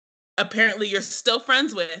 apparently you're still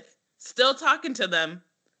friends with, still talking to them.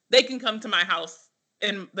 They can come to my house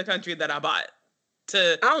in the country that I bought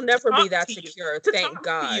to I'll to never be talk that to you, secure, to thank talk to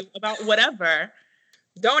God. you about whatever.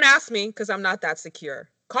 Don't ask me because I'm not that secure.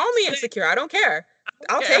 Call me insecure. I don't care.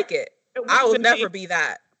 I'll Yeah, take it. it I works will in never me. be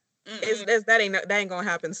that. That ain't gonna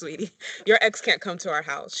happen, sweetie. Your ex can't come to our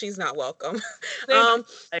house. She's not welcome. Same.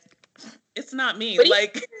 Like, it's not me. But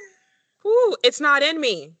Like, it's not in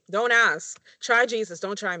me. Don't ask. Try Jesus.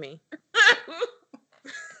 Don't try me.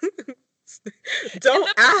 and Don't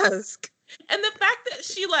ask. and the fact that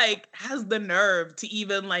she like has the nerve to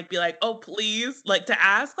even like be like, oh please, like to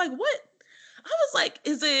ask, like what? I was like,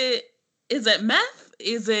 is it meth?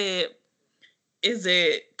 Is it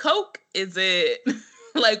coke? Is it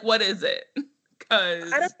like what is it? I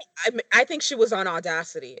Because don't. I think she was on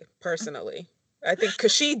Audacity personally. I think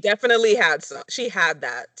because she definitely had some. She had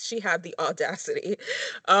that. She had the audacity.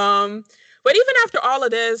 Um, but even after all of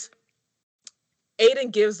this,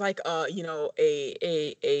 Aiden gives like a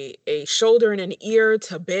shoulder and an ear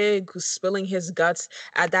to Big, who's spilling his guts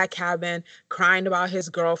at that cabin, crying about his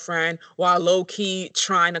girlfriend while low key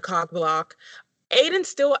trying to cock block. Aiden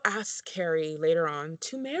still asks Carrie later on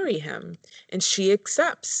to marry him, and she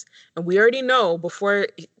accepts. And we already know before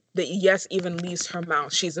the yes even leaves her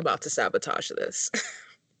mouth, she's about to sabotage this.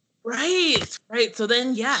 right.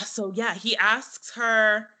 So he asks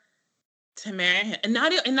her to marry him, and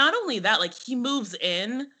not only that, like he moves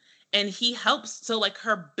in and he helps. So like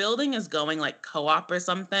her building is going like co-op or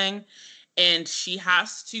something, and she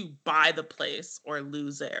has to buy the place or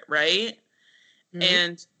lose it, right? Mm-hmm.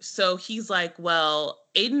 And so he's like, well,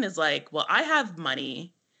 Aiden is like, well, I have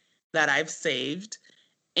money that I've saved.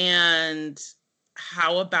 And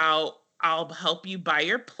how about I'll help you buy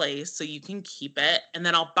your place so you can keep it. And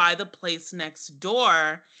then I'll buy the place next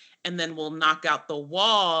door. And then we'll knock out the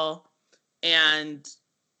wall and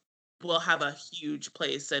we'll have a huge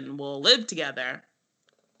place and we'll live together.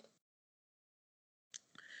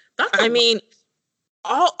 That's a I lot. mean,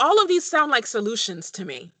 all of these sound like solutions to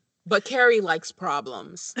me, but Carrie likes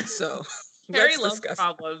problems. So Carrie let's loves discuss.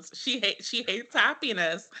 problems. She hates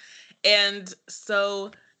happiness. And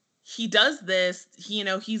so he does this,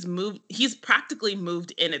 he's practically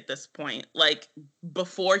moved in at this point. Like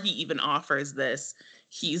before he even offers this,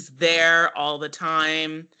 he's there all the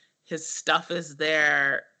time. His stuff is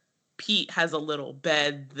there. Pete has a little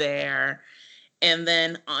bed there. And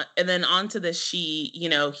then onto this,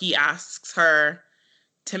 he asks her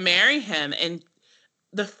to marry him, and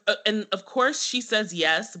of course she says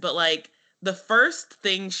yes, but like the first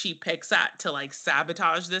thing she picks at to like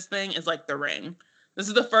sabotage this thing is like the ring. This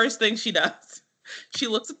is the first thing she does. She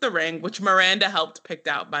looks at the ring, which Miranda helped pick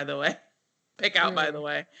out by the Mm.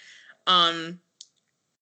 way. Um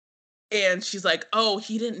and she's like, "Oh,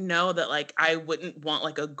 he didn't know that like I wouldn't want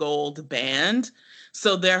like a gold band.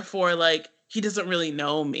 So therefore like he doesn't really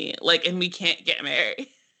know me. Like and we can't get married."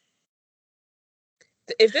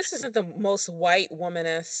 If this isn't the most white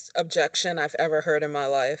womanist objection I've ever heard in my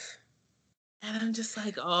life. And I'm just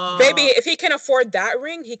like, Baby, "Oh, if he can afford that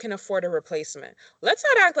ring, he can afford a replacement. Let's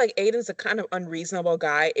not act like Aiden's a kind of unreasonable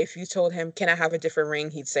guy. If you told him, can I have a different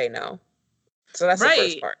ring, he'd say no. So that's the first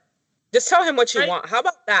right. part. Just tell him what you Right. want. How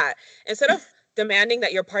about that? Instead of demanding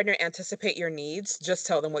that your partner anticipate your needs, just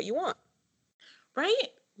tell them what you want. Right?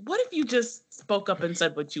 What if you just spoke up and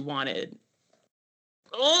said what you wanted?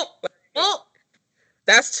 Oh, oh.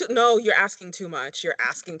 That's too, no, you're asking too much. You're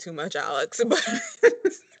asking too much, Alex. But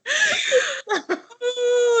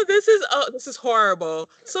this is horrible.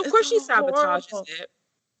 So of It's course she sabotages horrible. it.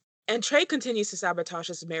 And Trey continues to sabotage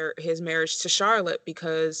his marriage to Charlotte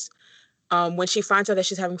because when she finds out that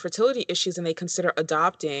she's having fertility issues and they consider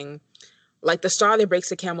adopting, like the straw that breaks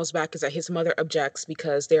the camel's back is that his mother objects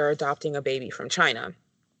because they are adopting a baby from China.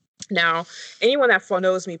 Now, anyone that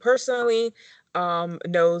knows me personally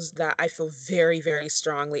knows that I feel very, very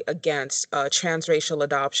strongly against transracial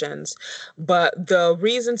adoptions. But the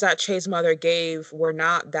reasons that Trey's mother gave were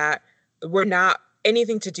not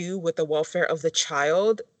anything to do with the welfare of the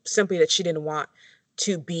child, simply that she didn't want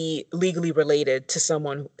to be legally related to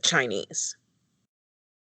someone Chinese,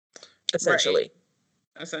 Right. essentially.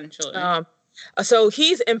 Essentially. Um, so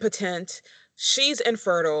he's impotent, she's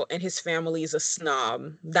infertile, and his family's a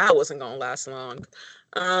snob. That wasn't gonna last long.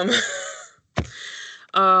 Um,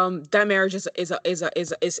 that marriage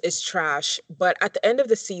is trash. But at the end of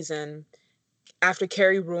the season, after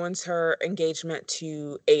Carrie ruins her engagement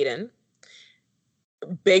to Aiden,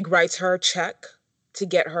 Big writes her a check to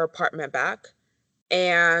get her apartment back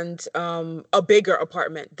and a bigger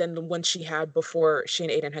apartment than the one she had before she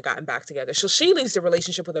and Aiden had gotten back together. So she leaves the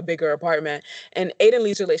relationship with a bigger apartment, and Aiden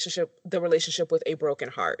leaves the relationship with a broken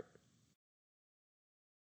heart.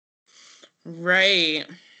 Right.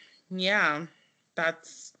 Yeah.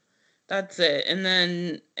 That's that's it. And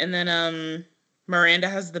then Miranda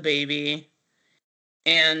has the baby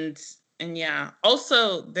and and yeah.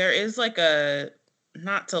 Also there is like a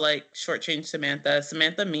not to like shortchange Samantha.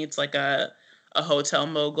 Samantha meets like a hotel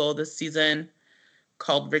mogul this season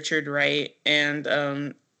called Richard Wright,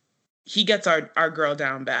 and he gets our girl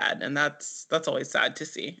down bad, and that's always sad to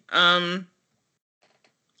see.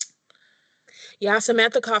 Yeah,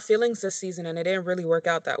 Samantha caught feelings this season and it didn't really work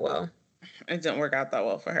out that well. It didn't work out that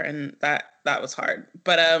well for her, and that was hard.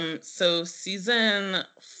 But so season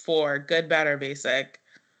 4, good, bad, or basic.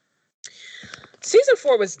 Season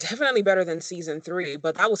 4 was definitely better than season 3,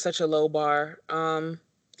 but that was such a low bar.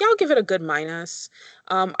 Yeah, I'll give it a good minus.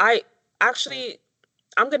 I actually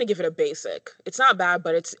I'm gonna give it a basic. It's not bad,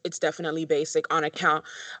 but it's definitely basic on account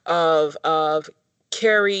of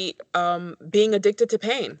Carrie being addicted to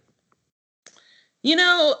pain. You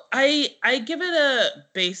know, I give it a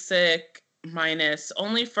basic minus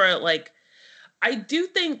only for like I do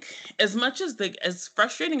think as much as the as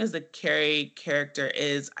frustrating as the Carrie character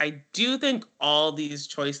is, I do think all these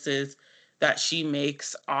choices that she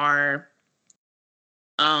makes are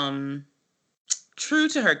um true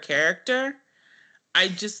to her character. I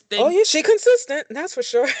just Oh think yeah, she consistent, that's for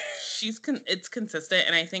sure. it's consistent,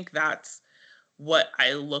 and I think that's what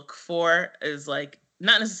I look for is like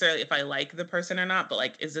not necessarily if I like the person or not, but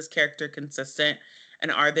like is this character consistent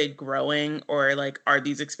and are they growing or like are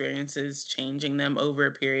these experiences changing them over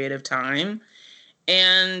a period of time?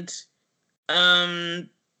 And um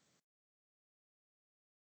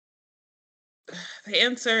the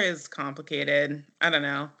answer is complicated. I don't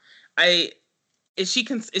know. I is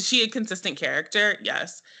she a consistent character?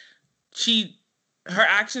 Yes. She her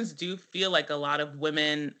actions do feel like a lot of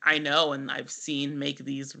women I know and I've seen make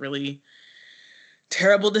these really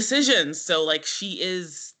terrible decisions. So like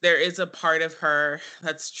there is a part of her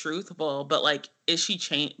that's truthful, but like is she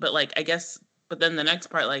change but like I guess but then the next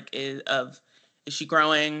part like is she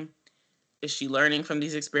growing? Is she learning from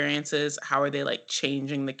these experiences? How are they like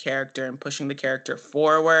changing the character and pushing the character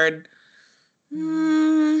forward?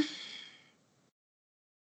 Mm,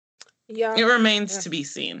 Yeah. it remains Yeah. to be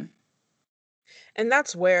seen. And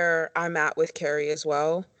that's where I'm at with Carrie as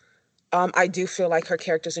well. I do feel like her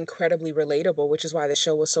character is incredibly relatable, which is why the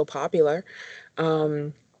show was so popular.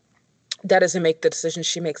 Um, that doesn't make the decision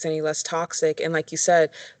she makes any less toxic. And like you said,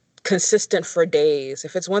 consistent for days.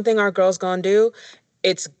 If it's one thing our girl's gonna do,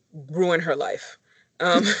 it's ruin her life.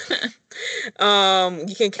 Um,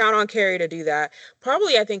 you can count on Carrie to do that.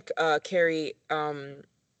 Probably, I think Carrie,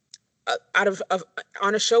 out of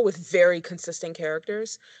on a show with very consistent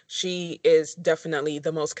characters, she is definitely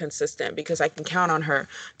the most consistent because I can count on her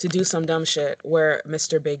to do some dumb shit where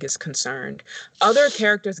Mr. Big is concerned. Other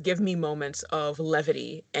characters give me moments of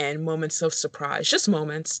levity and moments of surprise, just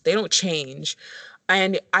moments. They don't change.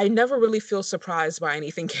 And I never really feel surprised by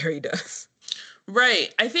anything Carrie does.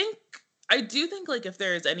 Right. I do think like if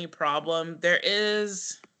there is any problem, there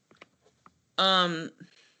is um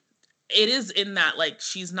it is in that like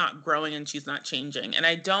she's not growing and she's not changing. And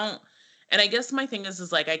I don't and I guess my thing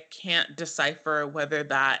is like I can't decipher whether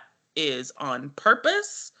that is on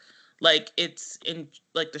purpose. Like it's in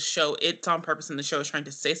like the show it's on purpose and the show is trying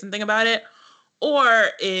to say something about it or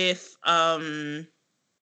if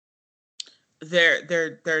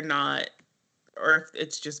they're not or if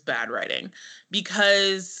it's just bad writing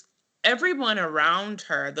because everyone around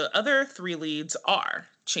her, the other 3 leads are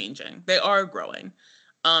changing. They are growing.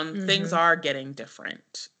 Things Mm-hmm. are getting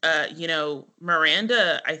different. You know,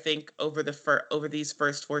 Miranda, I think over these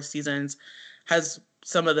first 4 seasons has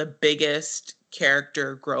some of the biggest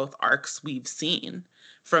character growth arcs we've seen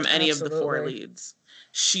from any of the 4 Absolutely. leads.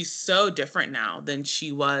 She's so different now than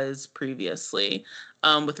she was previously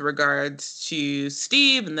with regards to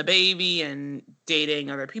Steve and the baby and dating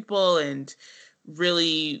other people and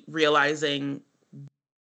really realizing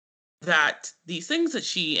that these things that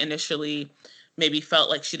she initially maybe felt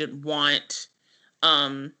like she didn't want,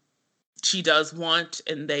 um, she does want,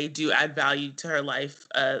 and they do add value to her life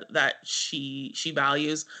that she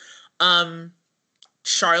values. Um,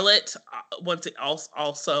 Charlotte, once it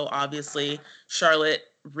also obviously Charlotte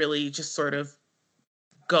really just sort of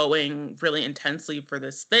going really intensely for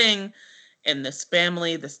this thing and this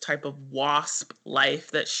family, this type of wasp life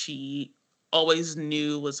that she always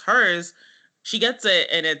knew was hers. She gets it,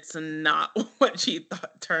 and it's not what she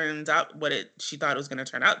thought turns out what it she thought it was going to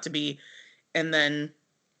turn out to be. And then,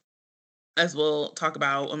 as we'll talk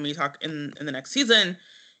about when we talk in the next season,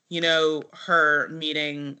 you know, her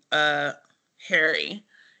meeting Harry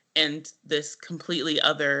and this completely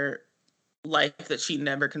other life that she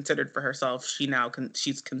never considered for herself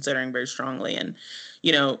she's considering very strongly and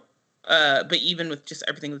you know but even with just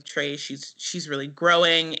everything with Trey she's really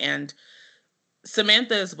growing and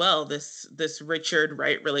Samantha as well. This Richard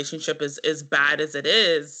Wright relationship is as bad as it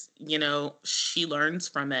is. You know, she learns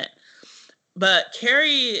from it. But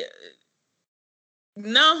Carrie,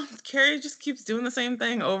 no, Carrie just keeps doing the same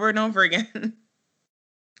thing over and over again.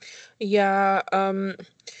 Yeah, and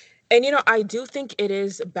I do think it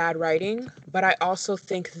is bad writing, but I also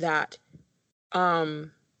think that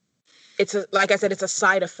um it's like I said, it's a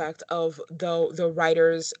side effect of the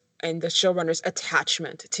writers and the showrunners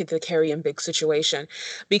attachment to the Carrie and Big situation.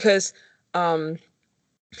 Because um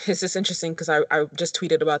it's just interesting because I just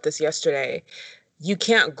tweeted about this yesterday. You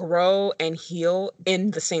can't grow and heal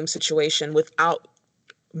in the same situation without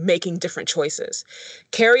making different choices.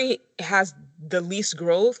 Carrie has the least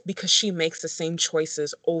growth because she makes the same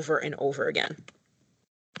choices over and over again.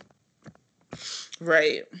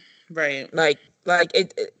 Right. Right. Like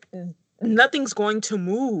nothing's going to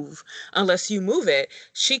move unless you move it.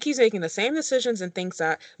 She keeps making the same decisions and thinks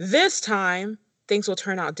that this time things will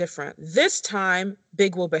turn out different. This time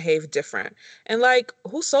Big will behave different. And like,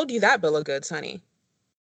 who sold you that bill of goods, honey?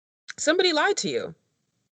 Somebody lied to you.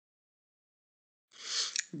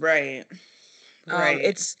 Right. Um, Right.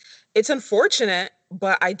 it's it's unfortunate,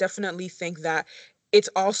 but I definitely think that it's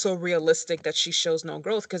also realistic that she shows no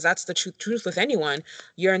growth because that's the truth with anyone.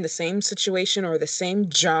 You're in the same situation or the same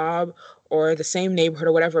job or the same neighborhood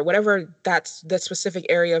or whatever that's the specific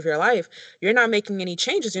area of your life. You're not making any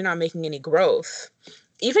changes. You're not making any growth.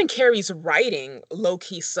 Even Carrie's writing low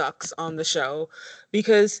key sucks on the show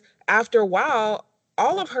because after a while,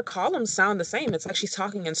 all of her columns sound the same. It's like she's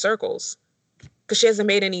talking in circles because she hasn't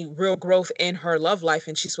made any real growth in her love life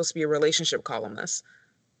and she's supposed to be a relationship columnist.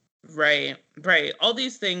 Right. Right. All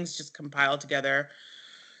these things just compile together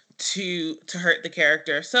to hurt the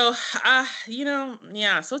character. So,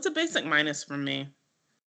 yeah, so it's a basic minus from me.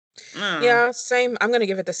 Oh, Yeah, same. I'm gonna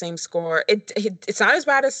give it the same score. It's not as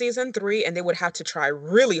bad as season 3, and they would have to try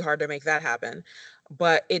really hard to make that happen.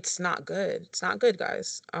 But it's not good. It's not good,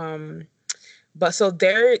 guys. But so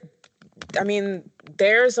there, I mean,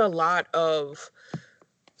 there's a lot of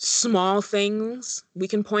small things we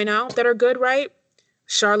can point out that are good, right?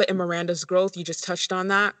 Charlotte and Miranda's growth, you just touched on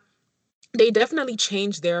that. They definitely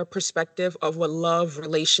changed their perspective of what love,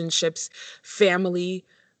 relationships, family,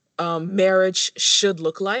 marriage should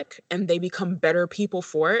look like, and they become better people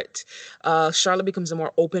for it. Charlotte becomes a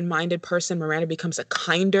more open-minded person. Miranda becomes a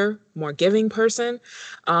kinder, more giving person.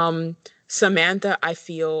 Samantha, I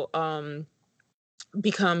feel,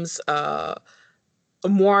 becomes a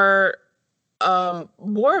more of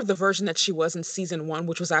the version that she was in season 1,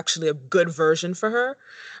 which was actually a good version for her,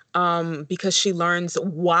 because she learns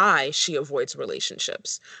why she avoids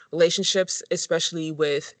relationships. Relationships, especially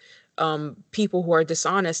with people who are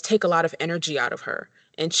dishonest, take a lot of energy out of her.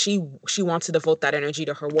 And she wants to devote that energy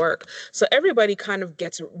to her work. So everybody kind of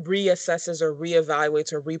gets reassesses or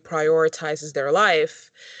reevaluates or reprioritizes their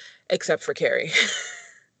life, except for Carrie.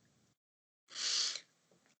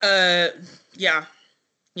 uh, yeah,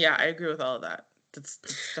 yeah, I agree with all of that. That's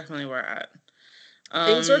definitely where we're at.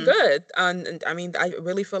 Things were Um, good. And I mean, I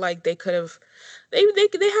really feel like they could have, they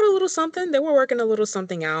had a little something. They were working a little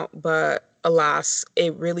something out, but alas,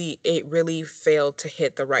 it really failed to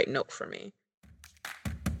hit the right note for me.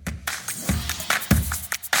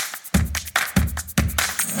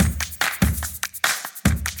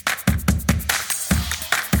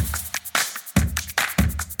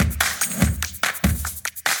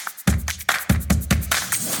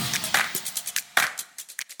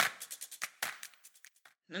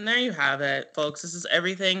 And there you have it, folks. This is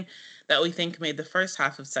everything that we think made the first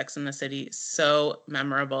half of Sex and the City so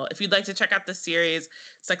memorable. If you'd like to check out the series,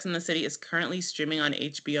 Sex and the City is currently streaming on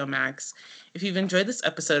HBO Max. If you've enjoyed this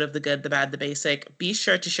episode of The Good, the Bad, the Basic, be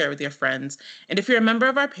sure to share with your friends. And if you're a member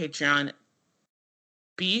of our Patreon,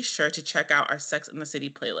 be sure to check out our Sex and the City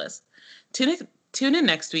playlist. Tune in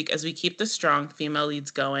next week as we keep the strong female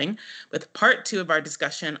leads going with part 2 of our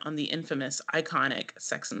discussion on the infamous, iconic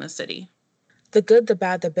Sex and the City. The Good, the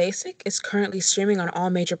Bad, the Basic is currently streaming on all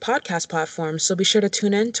major podcast platforms, so be sure to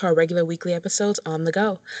tune in to our regular weekly episodes on the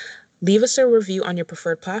go. Leave us a review on your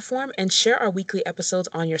preferred platform and share our weekly episodes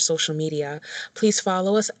on your social media. Please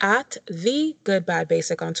follow us at The Good Bad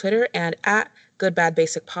Basic on Twitter and at Good Bad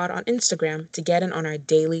Basic Pod on Instagram to get in on our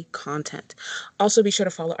daily content. Also, be sure to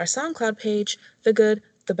follow our SoundCloud page, The Good,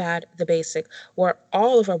 the Bad, the Basic, where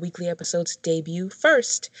all of our weekly episodes debut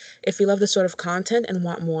first. If you love this sort of content and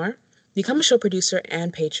want more, become a show producer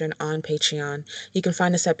and patron on Patreon. You can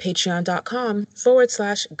find us at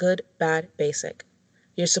patreon.com/good bad basic.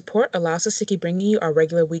 Your support allows us to keep bringing you our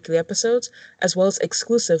regular weekly episodes as well as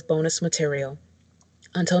exclusive bonus material.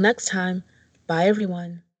 Until next time, bye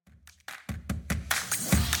everyone.